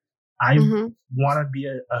life. I Mhm. want to be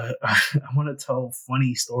I want to tell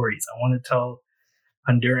funny stories. I want to tell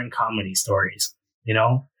Honduran comedy stories. You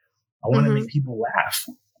know, I want to Mhm. make people laugh.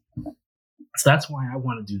 So that's why I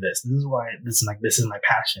want to do this. This is my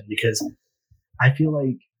passion, because I feel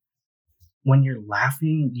like when you're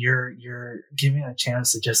laughing, you're giving a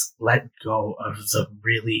chance to just let go of the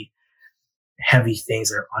really heavy things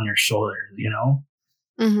that are on your shoulders, you know?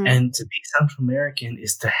 Mhm. And to be Central American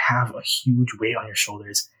is to have a huge weight on your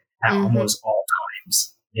shoulders at Mhm. almost all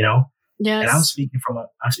times, you know? And I'm Yes. speaking from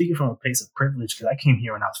a place of privilege because I came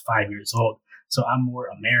here when I was 5 years old. So I'm more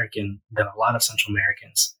American than a lot of Central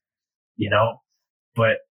Americans, you know?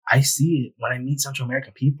 But I see it when I meet Central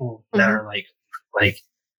American people that are like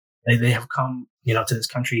they have come, to this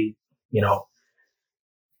country,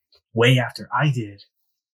 way after I did.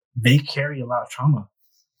 They carry a lot of trauma.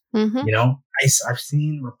 I've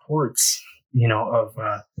seen reports,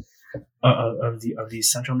 of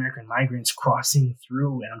these Central American migrants crossing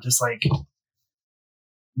through, and I'm just like,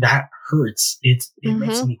 that hurts. It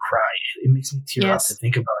makes me cry. It makes me tear up to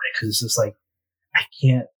think about it, because it's just like, I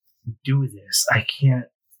can't do this. I can't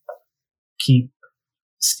keep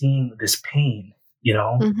seeing this pain,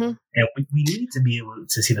 and we need to be able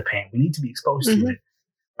to see the pain. We need to be exposed to it.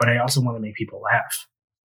 But I also want to make people laugh.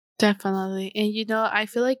 Definitely. And, I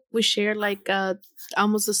feel like we share like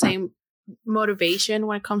almost the same motivation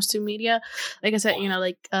when it comes to media. Like I said,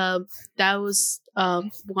 that was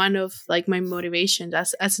one of like my motivations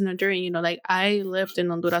as an Honduran. Like I lived in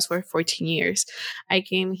Honduras for 14 years. I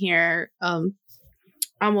came here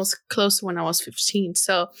almost close to when I was 15.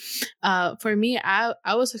 So for me,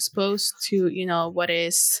 I was exposed to what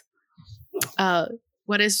is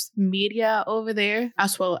media over there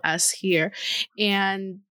as well as here.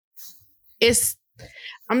 And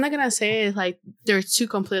I'm not gonna say it's like they're two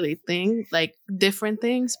completely different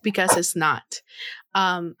things, because it's not.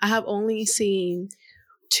 I have only seen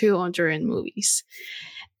 2 Honduran movies,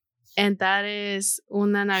 and that is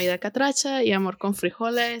Una Navidad Catracha y Amor con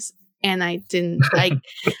Frijoles. And I didn't like,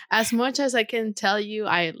 as much as I can tell you,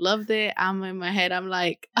 I loved it. I'm in my head, I'm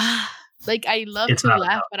like, like I love to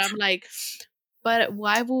laugh, but I'm like, but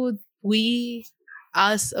why would we,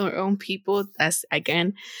 us, our own people, as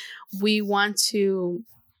again, we want to,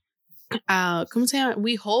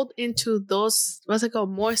 we hold into those, what's it called,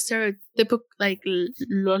 more stereotypical,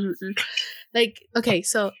 okay,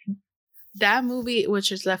 so that movie,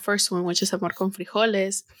 which is the first one, which is Amor con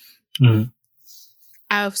Frijoles,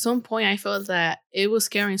 at some point I felt that it was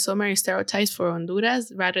carrying so many stereotypes for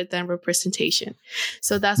Honduras rather than representation.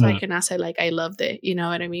 So that's why I cannot say like I loved it, you know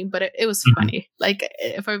what I mean? But it was funny. Like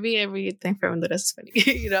for me, everything for Honduras is funny,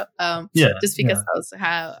 just because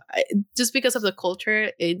just because of the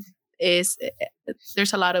culture, it is,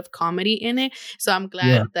 there's a lot of comedy in it. So I'm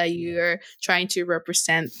glad that you're trying to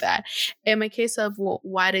represent that. In my case of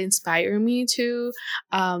what inspired me to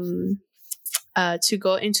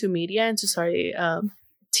go into media and to start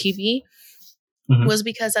TV was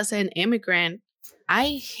because as an immigrant,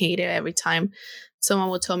 I hated every time someone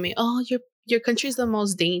would tell me, "Oh, your country is the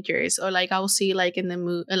most dangerous," or like I will see like in the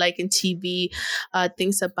like in TV,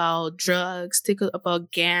 things about drugs, things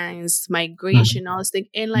about gangs, migration, all this thing.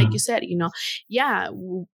 And like you said,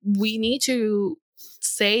 we need to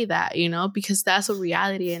say that, because that's a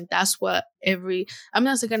reality, and that's what I'm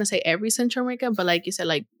not gonna say every Central American, but like you said,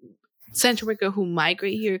 like Central America who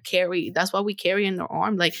migrate here carry, that's what we carry in our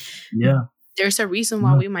arm. Like, there's a reason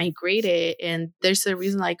why we migrated, and there's a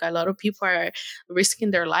reason like a lot of people are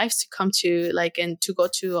risking their lives to come to like, and to go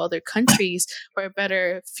to other countries for a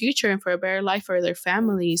better future and for a better life for their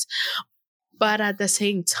families. But at the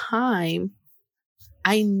same time,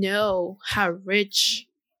 I know how rich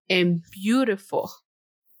and beautiful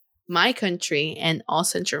my country and all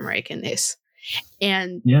Central American is.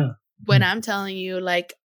 And when I'm telling you,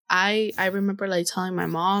 like, I remember like telling my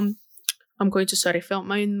mom, I'm going to study film.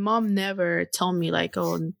 My mom never told me like,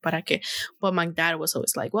 oh, para qué? But my dad was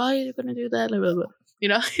always like, why are you going to do that? Blah, blah,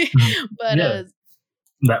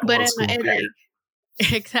 blah. But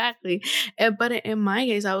exactly. But in my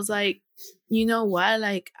case, I was like, you know what?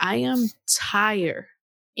 Like, I am tired.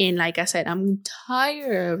 And like I said, I'm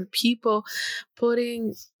tired of people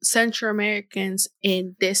putting Central Americans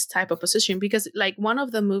in this type of position, because like one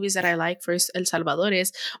of the movies that I like for El Salvador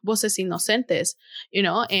is Voces Inocentes,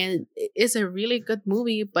 and it's a really good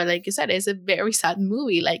movie. But like you said, it's a very sad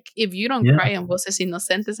movie. Like if you don't cry on Voces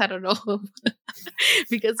Inocentes, I don't know,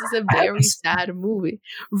 because it's a very sad movie.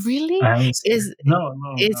 Really? I haven't seen it. No,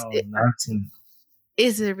 I haven't seen it.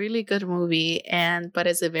 It's a really good movie, but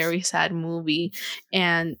it's a very sad movie.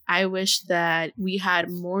 And I wish that we had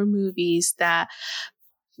more movies that,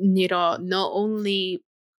 not only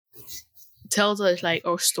tells us like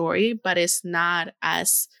our story, but it's not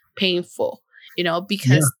as painful,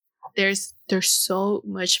 because there's so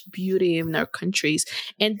much beauty in our countries.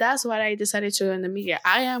 And that's what I decided to do in the media.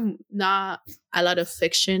 I am not a lot of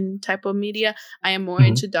fiction type of media. I am more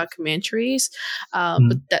into documentaries.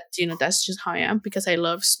 But that, that's just how I am, because I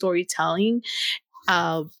love storytelling.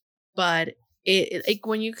 But it like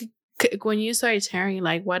when you started sharing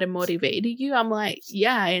like what motivated you, I'm like,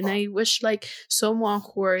 yeah. And I wish like someone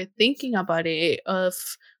who are thinking about it of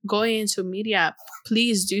going into media,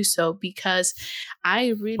 please do so, because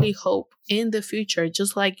I really hope in the future,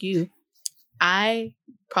 just like you, I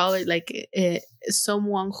probably like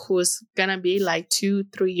someone who's gonna be like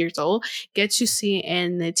 2-3 years old get to see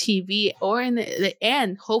in the TV or in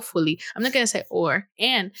and hopefully I'm not gonna say or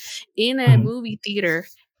and in a Mhm. movie theater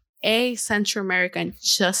a Central American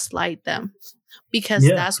just like them, because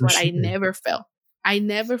Yeah, that's for what I sure. never felt. I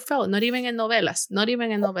never felt, not even in novelas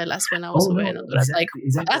when I was Oh away no, in Honduras. Like exactly,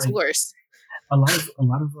 exactly. that's Like worse. a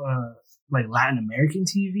lot of like Latin American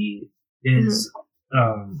TV Hmm. is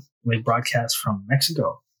like broadcast from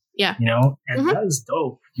Mexico, Yeah. and Hmm. that is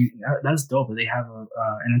dope. That's dope that they have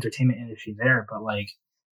an entertainment industry there. But like,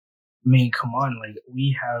 I mean, come on, like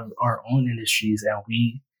we have our own industries, and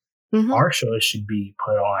Hmm. our shows should be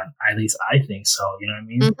put on. At least I think so. You know what I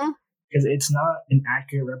mean? Hmm. Because it's not an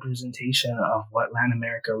accurate representation of what Latin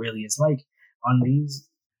America really is like on these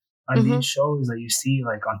Hmm. shows that you see,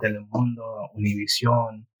 like on Telemundo,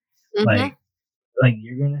 Univision. Hmm. Like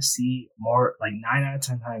you're gonna see more, like 9 out of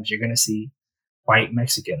 10 times you're gonna see white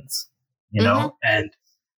Mexicans, Hmm. and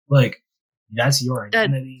like that's your That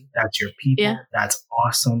identity, that's your yeah. people, that's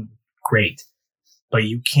awesome, great. But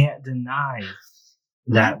you can't deny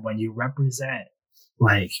Hmm. that when you represent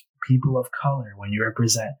like people of color, when you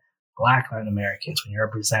represent Black Latin Americans, when you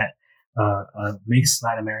represent mixed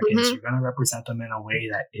Latin Americans, Hmm. you're gonna represent them in a way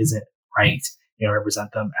that isn't right. You're gonna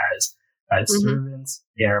represent them as Hmm. servants.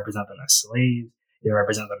 You're gonna represent them as slaves. You're gonna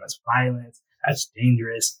represent them as violent, as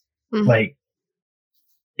dangerous. Hmm. Like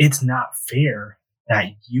it's not fair that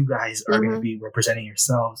you guys are gonna Hmm. be representing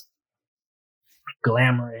yourselves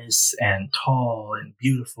glamorous and tall and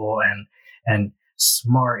beautiful and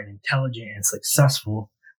smart and intelligent and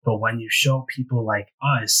successful. But when you show people like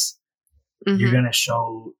us, you're Hmm. gonna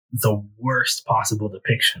show the worst possible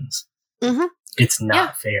depictions. Hmm. It's Yeah.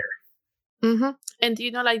 not fair. Hmm. And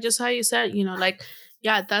like just how you said, like,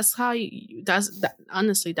 yeah, that's how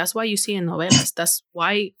honestly, that's why you see in novelas. That's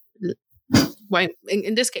why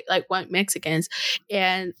in this case, like white Mexicans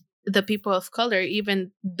and the people of color,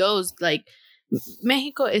 even those like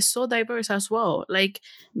Mexico is so diverse as well. Like,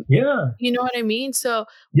 Yeah, you know what I mean? So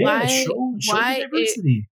yeah. Show the it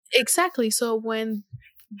diversity. exactly? So when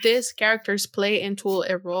these characters play into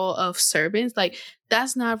a role of servants, like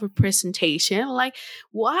that's not representation. Like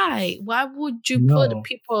why would you put No.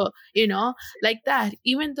 people like that,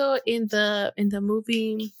 even though in the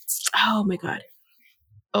movie, oh my god,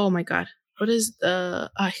 oh my god, what is the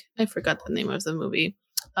I forgot the name of the movie.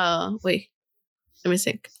 Wait, let me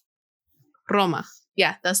think. Roma.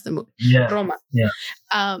 Yeah, that's the movie. Yeah, Roma. yeah.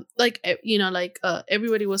 Like like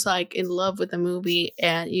everybody was like in love with the movie,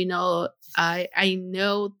 and I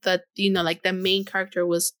know that like the main character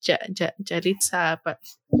was Jaritza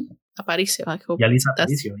Aparicio. I hope Yalitza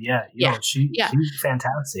that's Aparicio. Yeah, yeah, yo, yeah. she's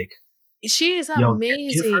fantastic. She is Yo, give her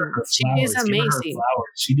amazing. her She is flowers. Give her her amazing.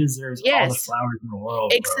 flowers. She deserves all the Yes, flowers in the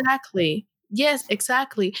world, bro. exactly. Yes,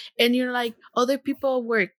 exactly. And you're like, other people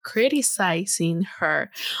were criticizing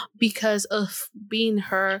her because of being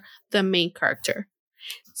her the main character.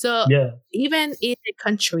 So Yeah. even in a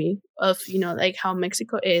country of like how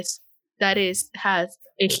Mexico is, that is has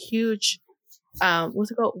a huge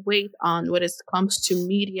what's it called, weight on when it comes to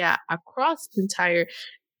media across the entire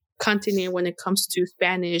continent when it comes to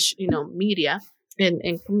Spanish media, and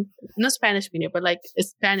not Spanish media but like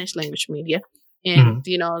Spanish language media, and Hmm.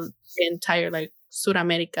 the entire like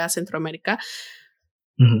Sudamerica, Central America,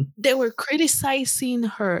 Hmm. they were criticizing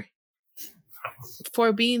her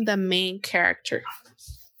for being the main character.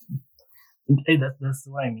 Hey, that's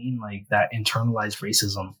what I mean. Like that internalized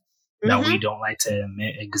racism that we Mm-hmm. don't like to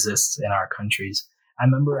admit exists in our countries. I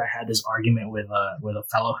remember I had this argument with a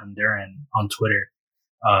fellow Honduran on Twitter,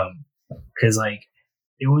 because like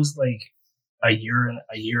it was like a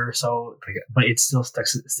year or so, like, but it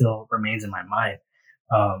still remains in my mind.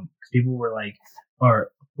 'Cause people were like,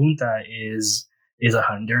 or punta is a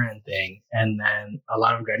Honduran thing, and then a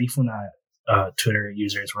lot of Garifuna Twitter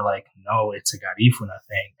users were like, no, it's a Garifuna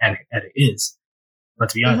thing, and it is.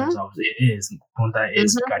 Let's be honest Mm-hmm. ourselves, it is. Punta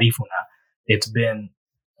is Mm-hmm. Garifuna. It's been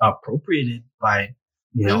appropriated by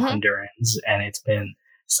Mm-hmm. Hondurans, and it's been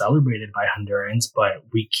celebrated by Hondurans, but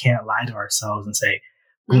we can't lie to ourselves and say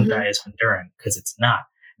Mm-hmm. Punta is Honduran because it's not.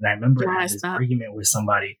 And I remember No, I had it's this not. argument with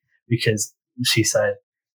somebody because she said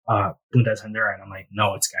Punta is Honduran. I'm like,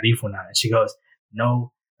 no, it's Garifuna. And she goes,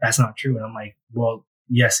 no, that's not true. And I'm like, well,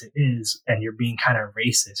 yes, it is. And you're being kind of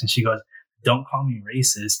racist. And she goes, don't call me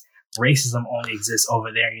racist. Racism only exists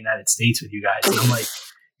over there in the United States with you guys. And I'm like,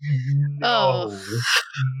 Oh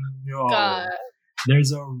no, no. God.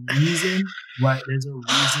 There's a reason why. There's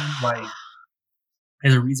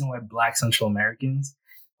a reason why Black Central Americans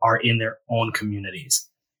are in their own communities.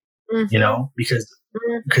 Mm-hmm. Because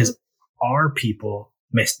Mm-hmm. our people,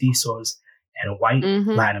 mestizos, and white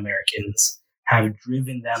Latin Americans have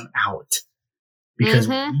driven them out because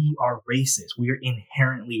we are racist. We are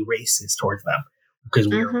inherently racist towards them because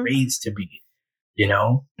we are raised to be, you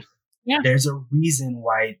know? Yeah. There's a reason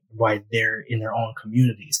why they're in their own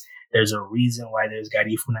communities. There's a reason why there's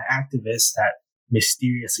Garifuna activists that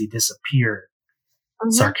mysteriously disappear.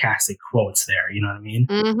 Sarcastic quotes there, you know what I mean?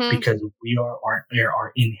 Because we are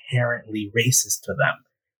inherently racist to them.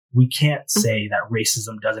 We can't say that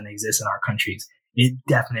racism doesn't exist in our countries. It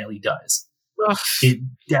definitely does. Ugh. It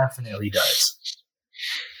definitely does.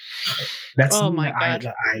 That's something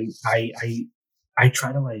that I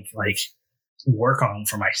try to like work on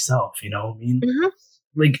for myself, you know what I mean?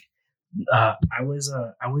 Like I was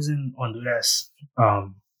in Honduras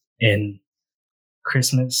in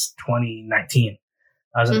Christmas 2019.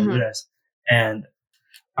 I was in Honduras, and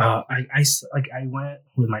I went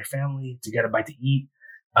with my family to get a bite to eat,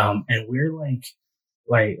 and we're like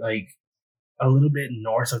a little bit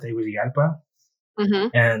north of Tegucigalpa,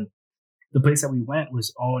 and the place that we went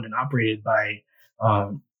was owned and operated by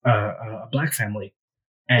a black family,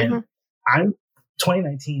 and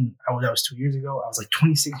 2019, that was 2 years ago. I was like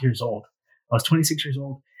 26 years old.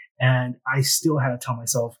 And I still had to tell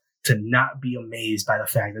myself to not be amazed by the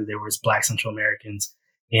fact that there was Black Central Americans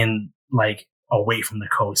in like away from the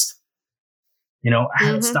coast. You know, I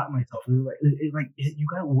had to stop myself. It was you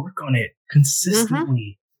got to work on it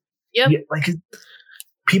consistently. Yep. Yeah, like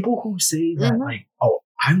people who say that like, oh,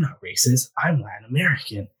 I'm not racist, I'm Latin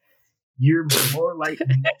American. You're more like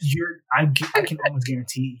I can almost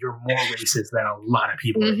guarantee you're more racist than a lot of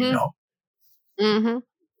people that you know.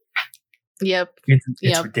 Yep.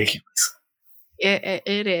 It's ridiculous.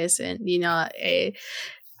 It is, and you know,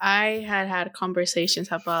 I had conversations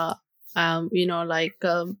about you know, like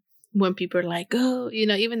when people are like, oh, you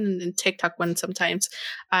know, even in TikTok, when sometimes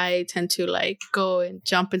I tend to like go and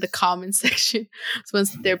jump in the comment section. So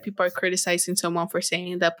once there people are criticizing someone for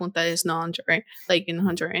saying that punta is not Honduran, like in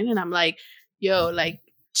Honduran, and I'm like, yo, like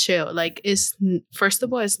chill, like it's first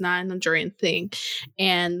of all, it's not an Honduran thing,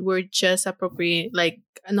 and we're just appropriate, like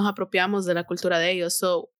nos apropiamos de la cultura de ellos.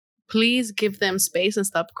 So please give them space and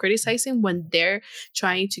stop criticizing when they're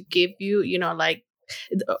trying to give you, you know, like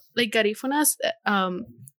Garifunas,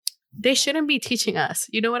 they shouldn't be teaching us.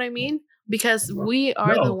 You know what I mean? Because we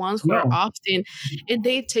are the ones who are often, and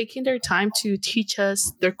they taking their time to teach us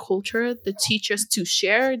their culture, to teach us to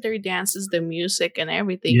share their dances, their music, and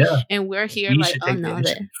everything. Yeah. And we're here like, oh no,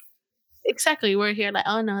 that exactly. We're here like,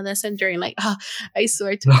 oh no, that's enduring. Like, oh, I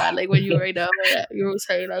swear to God, like when you were you were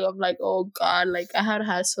saying, like, I'm like, oh God, like I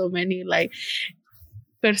had so many like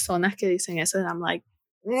personas que dicen eso, and I'm like,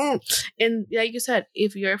 and like you said,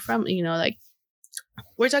 if you're from, you know, like,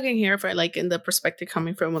 we're talking here for like in the perspective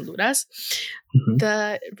coming from Honduras,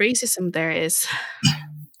 the racism there is,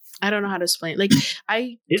 I don't know how to explain. Like it's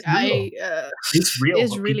real. It's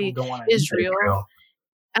really, it's real.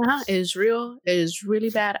 It's real. It is really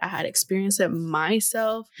bad. I had experienced it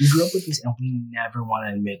myself. We grew up with this, and we never want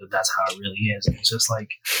to admit that that's how it really is. And it's just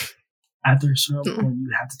like after a certain point,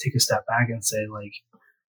 you have to take a step back and say, like,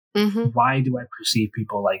 why do I perceive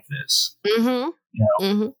people like this? You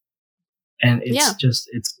know. And it's just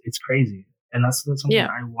it's crazy, and that's something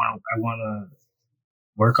I want to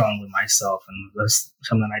work on with myself, and that's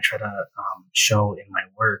something I try to show in my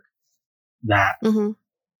work that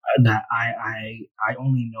that I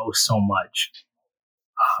only know so much,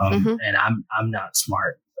 and I'm not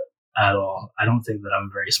smart at all. I don't think that I'm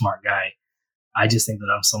a very smart guy. I just think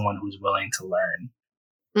that I'm someone who's willing to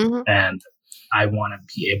learn, and I want to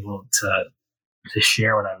be able to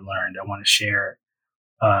share what I've learned. I want to share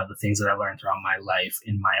the things that I've learned throughout my life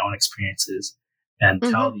in my own experiences and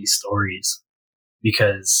tell these stories,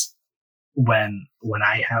 because when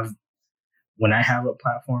I have a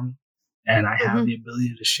platform and I have the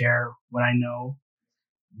ability to share what I know,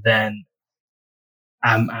 then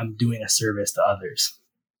I'm doing a service to others.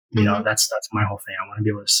 You know, that's my whole thing. I want to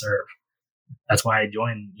be able to serve. That's why I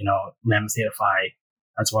joined, you know, Lamb Theta Phi.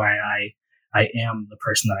 That's why I am the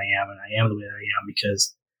person that I am, and I am the way that I am,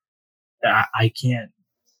 because I can't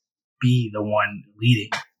be the one leading.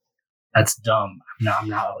 That's dumb. I'm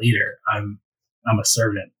not a leader. I'm a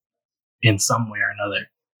servant in some way or another.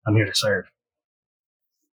 I'm here to serve.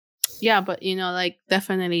 Yeah, but you know, like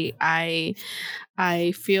definitely I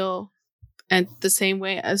feel, and the same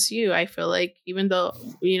way as you, I feel like even though,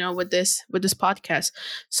 you know, with this podcast,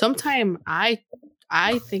 sometimes I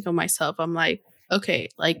think of myself, I'm like, okay,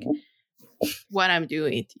 like what I'm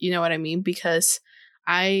doing, you know what I mean? Because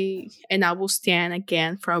I will stand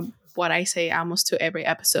again from what I say almost to every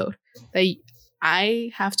episode, that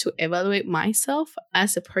I have to evaluate myself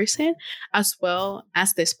as a person as well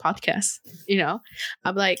as this podcast.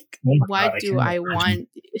 I'm like, Oh my what God, I do can't I imagine.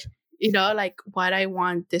 want? Like what I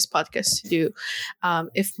want this podcast to do.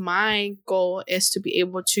 If my goal is to be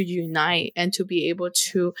able to unite and to be able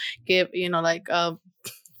to give, like a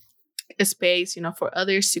space, for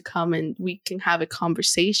others to come and we can have a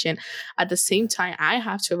conversation. At the same time, I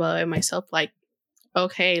have to evaluate myself like,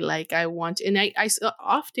 okay, like I want, and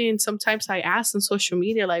often sometimes I ask on social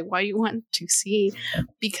media, like, why you want to see?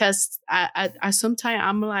 Because I sometimes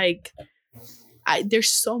I'm like,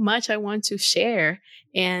 there's so much I want to share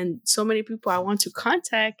and so many people I want to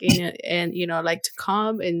contact and like to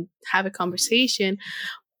come and have a conversation.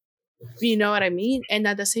 You know what I mean? And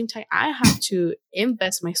at the same time, I have to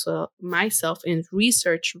invest myself in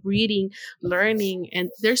research, reading, learning. And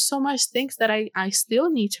there's so much things that I still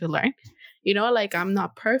need to learn. Like I'm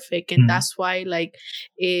not perfect. And that's why, like,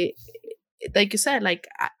 like you said, like,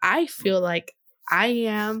 I feel like I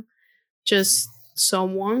am just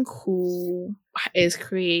someone who is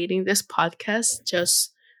creating this podcast.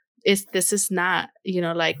 This is not,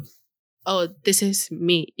 like, oh, this is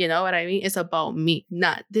me. You know what I mean? It's about me.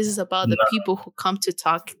 Not this is about the No. people who come to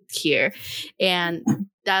talk here. And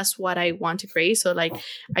that's what I want to create. So like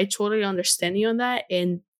I totally understand you on that.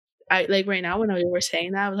 And I like right now when you were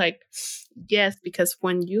saying that, I was like, yes, because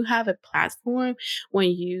when you have a platform,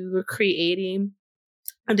 when you're creating,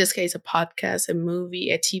 in this case, a podcast, a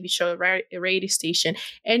movie, a TV show, a radio station,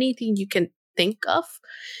 anything you can think of,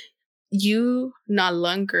 you no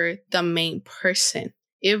longer the main person.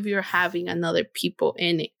 If you're having another people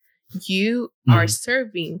in it, you are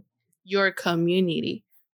serving your community,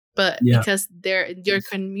 but because your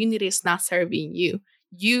community is not serving you,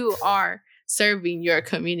 you are serving your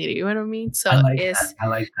community. You know what I mean? So I like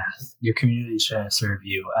that. Your community is trying to serve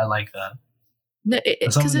you. I like that.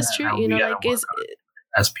 Because it's true, like it's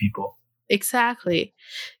as people. Exactly.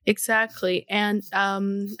 And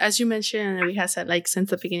as you mentioned, and we have said, like, since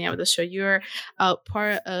the beginning of the show, you're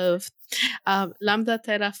part of Lambda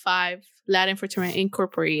Theta Phi Latin Fraternity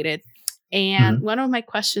Incorporated. And one of my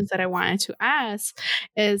questions that I wanted to ask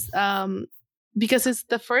is because it's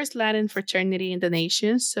the first Latin fraternity in the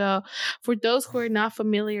nation. So for those who are not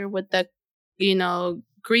familiar with the,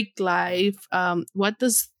 Greek life, what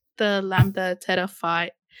does the Lambda Theta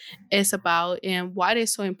Phi is about and why it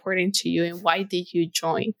is so important to you and why did you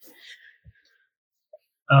join?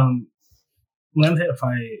 Lambda Theta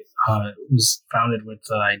Phi was founded with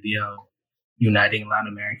the idea of uniting Latin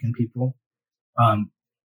American people. And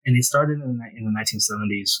it started in the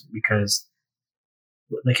 1970s because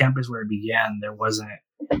the campus where it began, there wasn't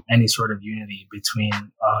any sort of unity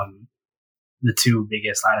between the two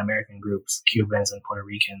biggest Latin American groups, Cubans and Puerto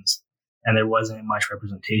Ricans. And there wasn't much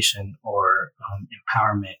representation or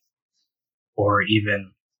empowerment or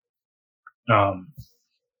even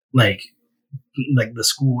like the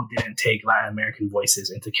school didn't take Latin American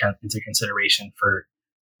voices into consideration for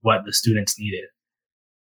what the students needed.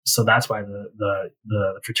 So that's why the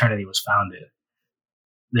fraternity was founded.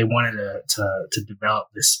 They wanted to develop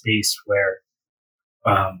this space where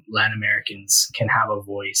Latin Americans can have a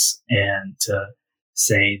voice and to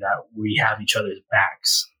say that we have each other's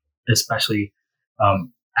backs, especially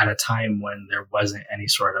at a time when there wasn't any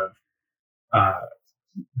sort of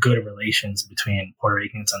good relations between Puerto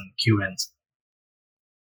Ricans and Cubans.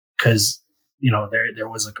 Because, there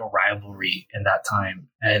was like a rivalry in that time.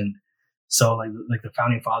 And so like the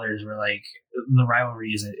founding fathers were like, the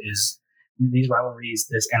rivalry is these rivalries,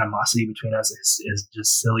 this animosity between us is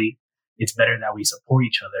just silly. It's better that we support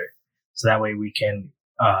each other so that way we can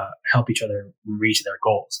help each other reach their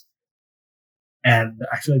goals. And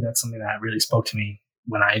I feel like that's something that really spoke to me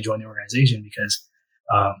when I joined the organization because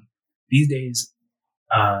these days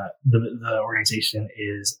the organization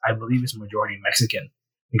is, I believe, it's majority Mexican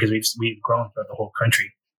because we've grown throughout the whole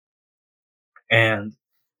country. And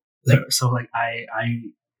so like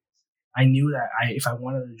I knew that if I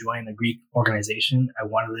wanted to join a Greek organization, I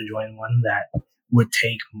wanted to join one that would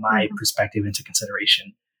take my perspective into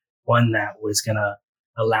consideration, one that was going to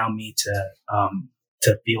allow me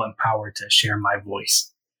to feel empowered to share my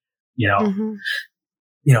voice.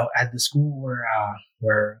 At the school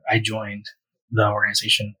where I joined the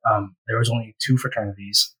organization, there was only two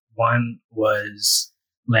fraternities. One was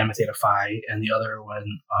Lambda Theta Phi, and the other one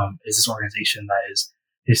is this organization that is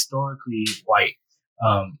historically white.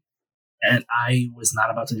 And I was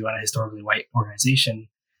not about to join a historically white organization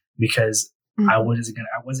because I wasn't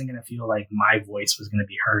gonna feel like my voice was gonna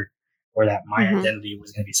be heard or that my identity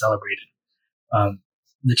was gonna be celebrated.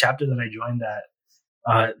 The chapter that I joined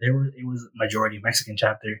it was majority Mexican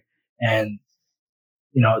chapter, and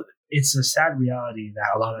it's a sad reality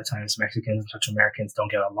that a lot of times Mexicans and Central Americans don't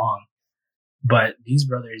get along. But these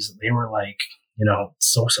brothers, they were like,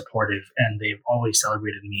 so supportive, and they've always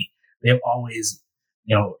celebrated me. They've always,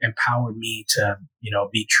 empowered me to,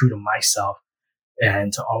 be true to myself,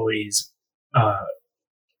 and to always, how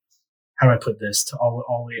do I put this? To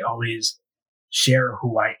always share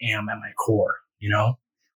who I am at my core.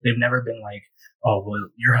 They've never been like, oh, well,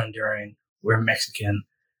 you're Honduran, we're Mexican,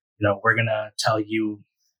 we're gonna tell you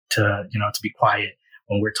to, to be quiet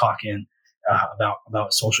when we're talking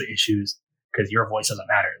about social issues, because your voice doesn't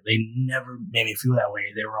matter. They never made me feel that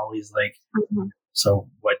way. They were always like, so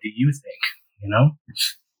what do you think? And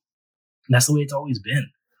that's the way it's always been.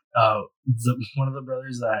 One of the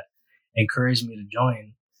brothers that encouraged me to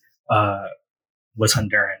join was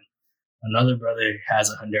Honduran. Another brother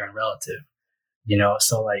has a Honduran relative,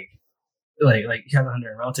 so like he has a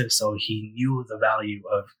Honduran relative, so he knew the value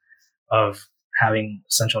of having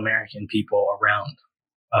Central American people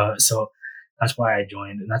around. So that's why I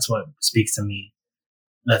joined, and that's what speaks to me.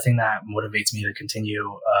 The thing that motivates me to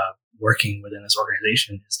continue working within this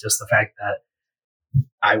organization is just the fact that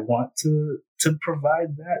I want to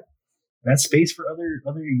provide that space for other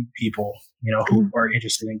people, who are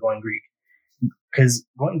interested in going Greek. Because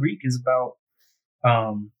going Greek is about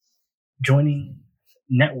joining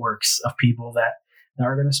networks of people that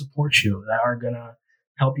are going to support you, that are going to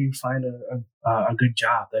help you find a good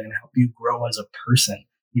job, that are going to help you grow as a person.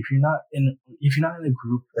 If you're not in a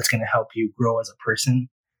group that's going to help you grow as a person,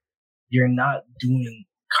 you're not doing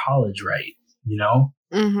college right,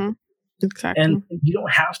 Exactly. And you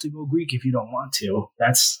don't have to go Greek if you don't want to.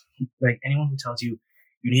 That's like anyone who tells you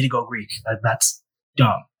need to go Greek, that's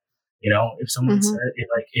dumb. If someone said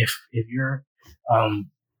if you're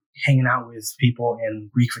hanging out with people in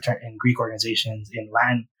Greek organizations, in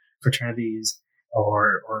Latin fraternities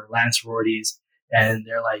or Latin sororities, and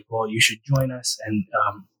they're like, well, you should join us, and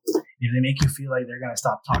if they make you feel like they're going to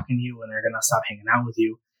stop talking to you and they're going to stop hanging out with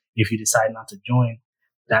you if you decide not to join,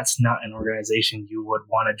 that's not an organization you would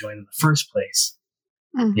want to join in the first place.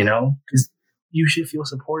 Because you should feel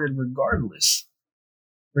supported regardless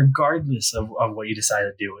of what you decide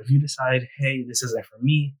to do. If you decide, hey, this isn't for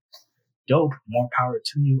me, dope, more power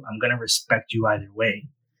to you. I'm going to respect you either way.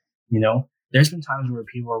 There's been times where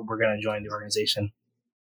people were going to join the organization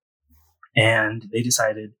and they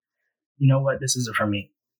decided, you know what, this isn't for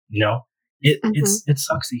me. It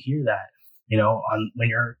sucks to hear that, when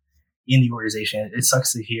you're in the organization. It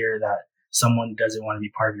sucks to hear that someone doesn't want to be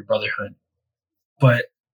part of your brotherhood. But,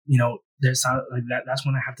 there's like that. That's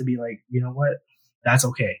when I have to be like, you know what? That's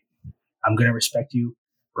okay. I'm going to respect you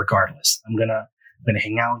regardless. I'm going to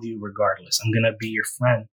hang out with you regardless. I'm going to be your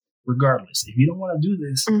friend regardless. If you don't want to do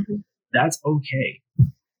this, that's okay.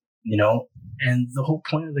 And the whole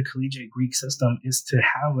point of the collegiate Greek system is to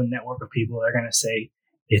have a network of people that are going to say,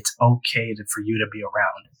 it's okay for you to be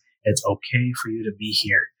around. It's okay for you to be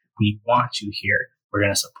here. We want you here. We're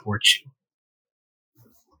going to support you.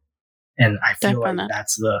 And I feel like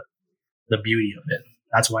that's the beauty of it.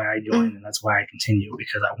 That's why I joined, and that's why I continue,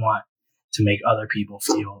 because I want to make other people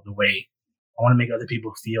feel the way. I want to make other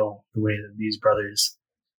people feel the way that these brothers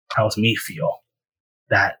helped me feel,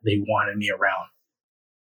 that they wanted me around.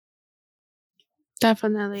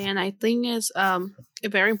 Definitely. And I think it's a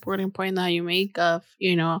very important point that you make of,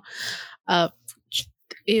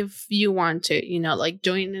 if you want to, like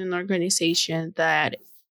join an organization that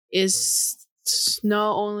is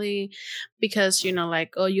not only because,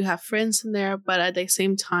 like, oh, you have friends in there, but at the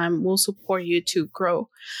same time will support you to grow.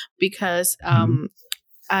 Because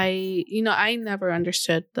I never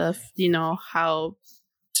understood how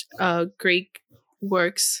Greek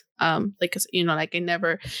works. Like I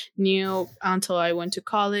never knew until I went to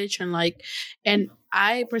college, and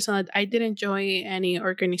I personally, I didn't join any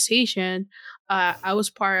organization. I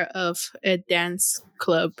was part of a dance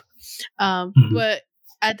club, but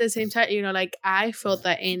at the same time, I felt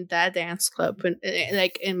that in that dance club, and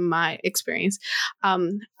in my experience, I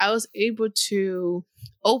was able to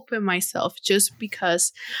open myself just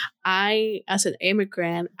because as an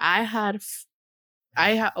immigrant, I had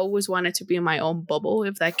always wanted to be in my own bubble,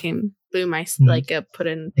 if that can be my put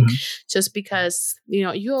in thing. Just because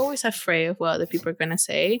you always afraid of what other people are gonna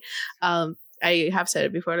say. I have said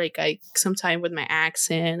it before, I sometimes with my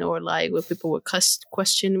accent, or when people would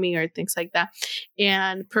question me or things like that,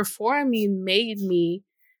 and performing made me,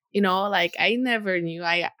 I never knew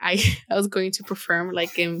I was going to perform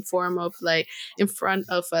in front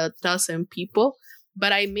of 1,000 people.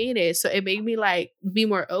 but I made it. So it made me like be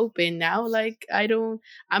more open now. Like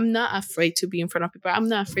I'm not afraid to be in front of people. I'm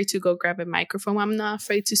not afraid to go grab a microphone. I'm not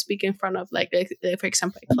afraid to speak in front of like for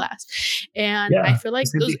example, a class. And I feel like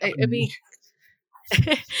those, I mean,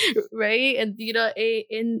 right. And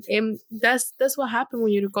and that's what happened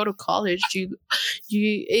when you go to college. You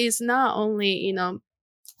it's not only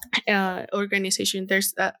organization.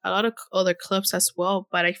 There's a lot of other clubs as well,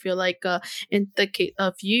 but I feel like in the case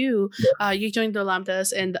of you, you joined the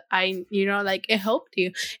Lambdas, and I like it helped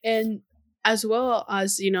you, and as well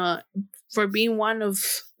as for being one of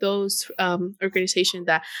those organizations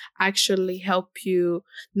that actually help you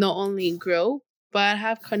not only grow but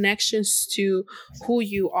have connections to who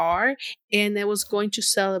you are, and it was going to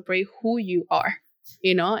celebrate who you are.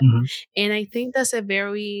 And I think that's a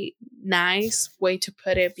very nice way to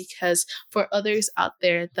put it, because for others out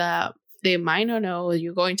there that they might not know,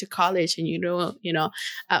 you're going to college and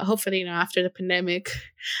hopefully after the pandemic,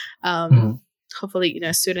 hopefully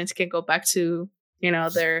students can go back to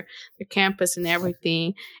their campus and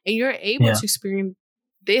everything, and you're able to experience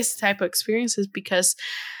this type of experiences, because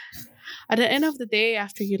at the end of the day,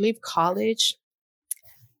 after you leave college,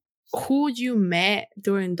 who you met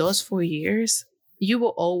during those 4 years, you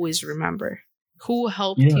will always remember who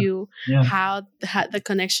helped you, how the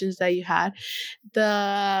connections that you had,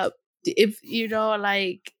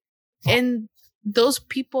 and those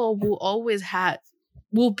people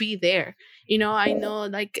will be there. I know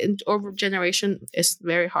like in our generation, it's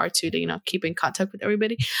very hard to, keep in contact with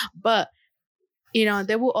everybody, but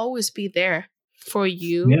they will always be there for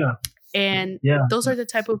you. Yeah. And those are the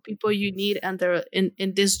type of people you need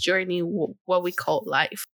in this journey, what we call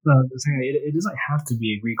life. It doesn't have to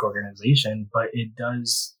be a Greek organization, but it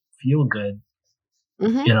does feel good, at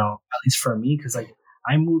least for me, because like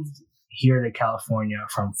I moved here to California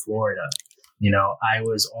from Florida. I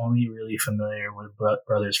was only really familiar with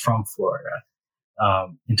brothers from Florida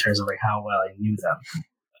in terms of like how well I knew them.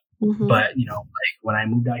 But like when I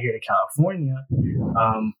moved out here to California,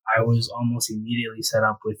 I was almost immediately set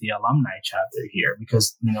up with the alumni chapter here,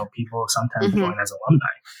 because people sometimes join as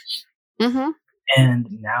alumni. And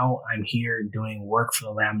now I'm here doing work for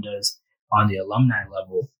the Lambdas on the alumni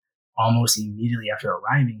level almost immediately after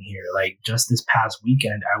arriving here. Like just this past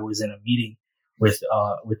weekend, I was in a meeting with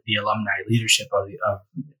the alumni leadership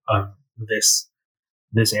of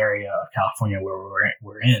this area of California where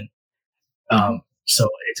we're in. So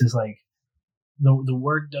it's just like the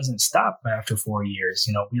work doesn't stop after 4 years.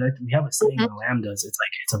 We have a saying in Lambdas. It's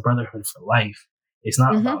like it's a brotherhood for life. It's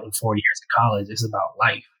not about the 4 years of college. It's about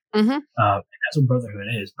life. And that's what brotherhood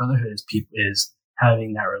is. Brotherhood is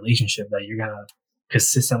having that relationship that you're gonna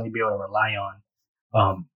consistently be able to rely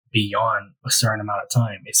on beyond a certain amount of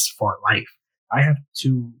time. It's for life. I have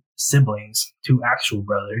 2 siblings, 2 actual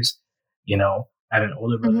brothers. I have an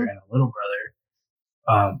older brother and a little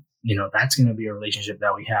brother. That's going to be a relationship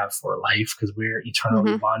that we have for life, because we're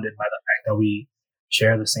eternally bonded by the fact that we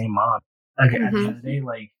share the same mom. Like at the end of the day,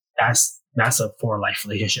 like that's a for life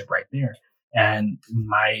relationship right there. And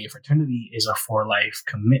my fraternity is a for life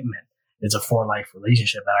commitment. It's a for life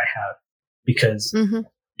relationship that I have, because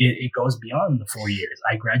it goes beyond the 4 years.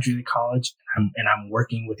 I graduated college and I'm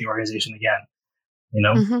working with the organization again.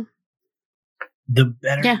 The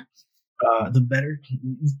better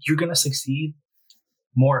you're going to succeed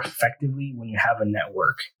more effectively when you have a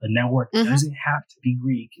network. The network doesn't have to be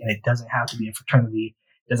Greek, and it doesn't have to be a fraternity.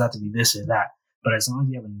 It doesn't have to be this or that. But as long as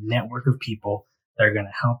you have a network of people that are going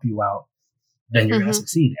to help you out, then you're going to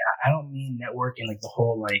succeed. I don't mean networking like the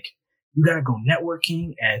whole like you got to go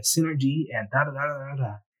networking and synergy and da da da da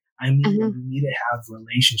da. I mean you need to have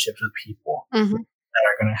relationships with people that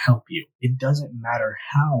are going to help you. It doesn't matter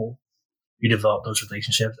how you develop those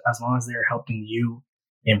relationships, as long as they're helping you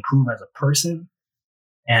improve as a person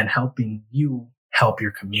and helping you help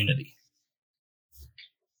your community.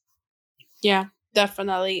 Yeah,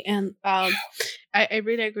 definitely. And I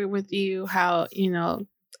really agree with you how,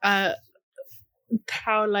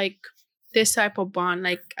 how like this type of bond,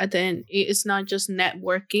 like at the end, it's not just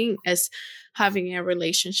networking, as having a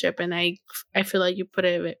relationship. And I feel like you put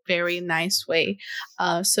it a very nice way.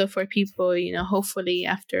 So for people, hopefully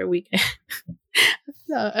after we get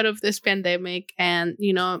out of this pandemic, and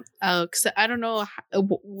cause I don't know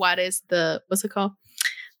what's it called,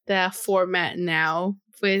 the format now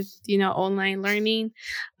with online learning.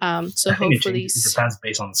 So hopefully it depends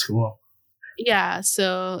based on the school. Yeah,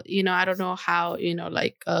 so I don't know how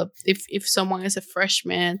like if someone is a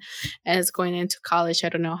freshman and is going into college, I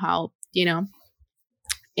don't know how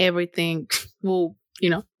everything will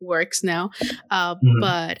works now.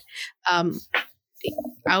 But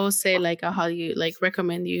I would say like how you like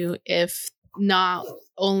recommend you if not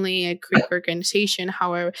only a Greek organization,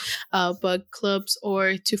 however, but clubs,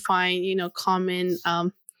 or to find, common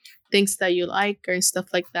things that you like or stuff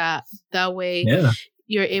like that. That way, Yeah.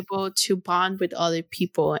 you're able to bond with other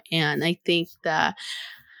people. And I think that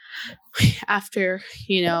after,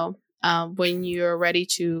 when you're ready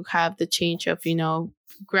to have the change of,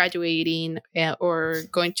 graduating or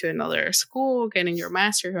going to another school, getting your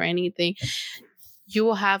master's or anything, you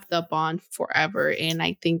will have the bond forever. And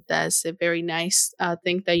I think that's a very nice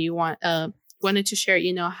thing that you wanted to share,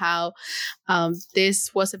 how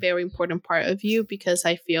this was a very important part of you, because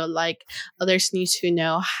I feel like others need to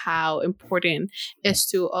know how important it is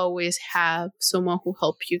to always have someone who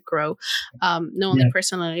help you grow, not only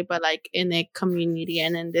personally, but like in a community,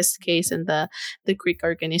 and in this case, in the Greek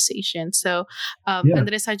organization. So,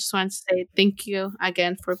 Andres, I just want to say thank you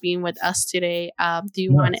again for being with us today. Do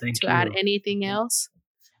you want to add anything else?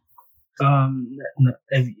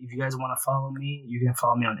 If you guys want to follow me, you can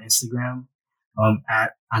follow me on Instagram.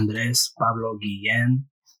 At Andres Pablo Guillen,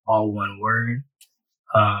 all one word,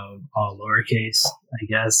 all lowercase, I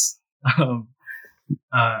guess.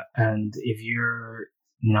 And if you're,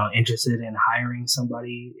 interested in hiring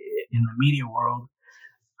somebody in the media world,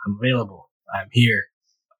 I'm available. I'm here.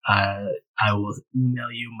 I will email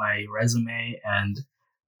you my resume and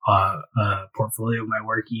a portfolio of my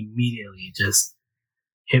work immediately. Just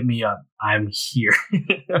hit me up. I'm here.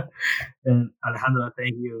 And Alejandra,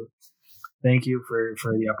 thank you. Thank you for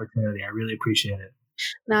the opportunity. I really appreciate it.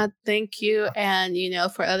 No, thank you. And,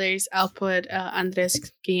 for others, I'll put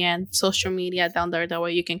Andres Guillen social media down there. That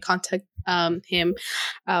way you can contact him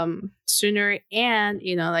sooner. And,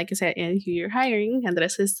 like I said, if you're hiring,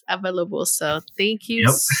 Andres is available. So thank you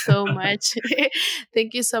so much.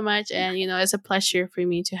 Thank you so much. And, it's a pleasure for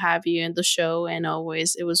me to have you in the show. And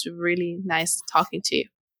always, it was really nice talking to you.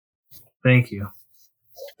 Thank you.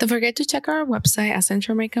 Don't forget to check our website at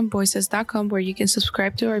centralamericanvoices.com, where you can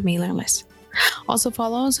subscribe to our mailing list. Also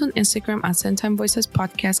follow us on Instagram at Centime Voices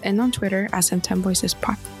Podcast and on Twitter at Centime Voices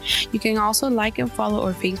Pod. You can also like and follow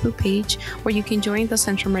our Facebook page, where you can join the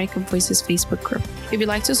Central American Voices Facebook group. If you'd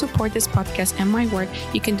like to support this podcast and my work,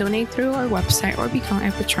 you can donate through our website or become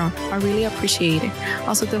a patron. I really appreciate it.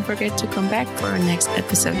 Also, don't forget to come back for our next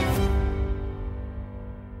episode.